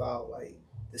stuff out. Like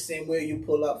the same way you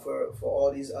pull up for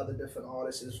all these other different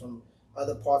artists from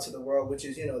other parts of the world, which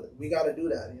is, you know, we got to do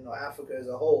that, you know, Africa as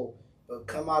a whole, but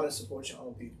come out and support your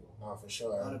own people. No, for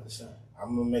sure. 100%.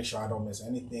 I'm going to make sure I don't miss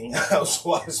anything else,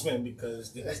 Wiseman,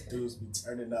 because these dudes be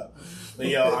turning up. But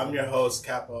yo, I'm your host,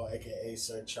 Capo, aka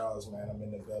Sir Charles, man. I'm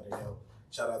in the building, yo.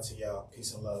 Shout out to y'all.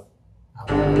 Peace and love.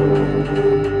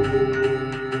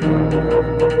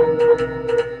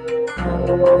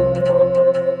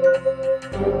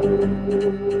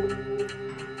 Out.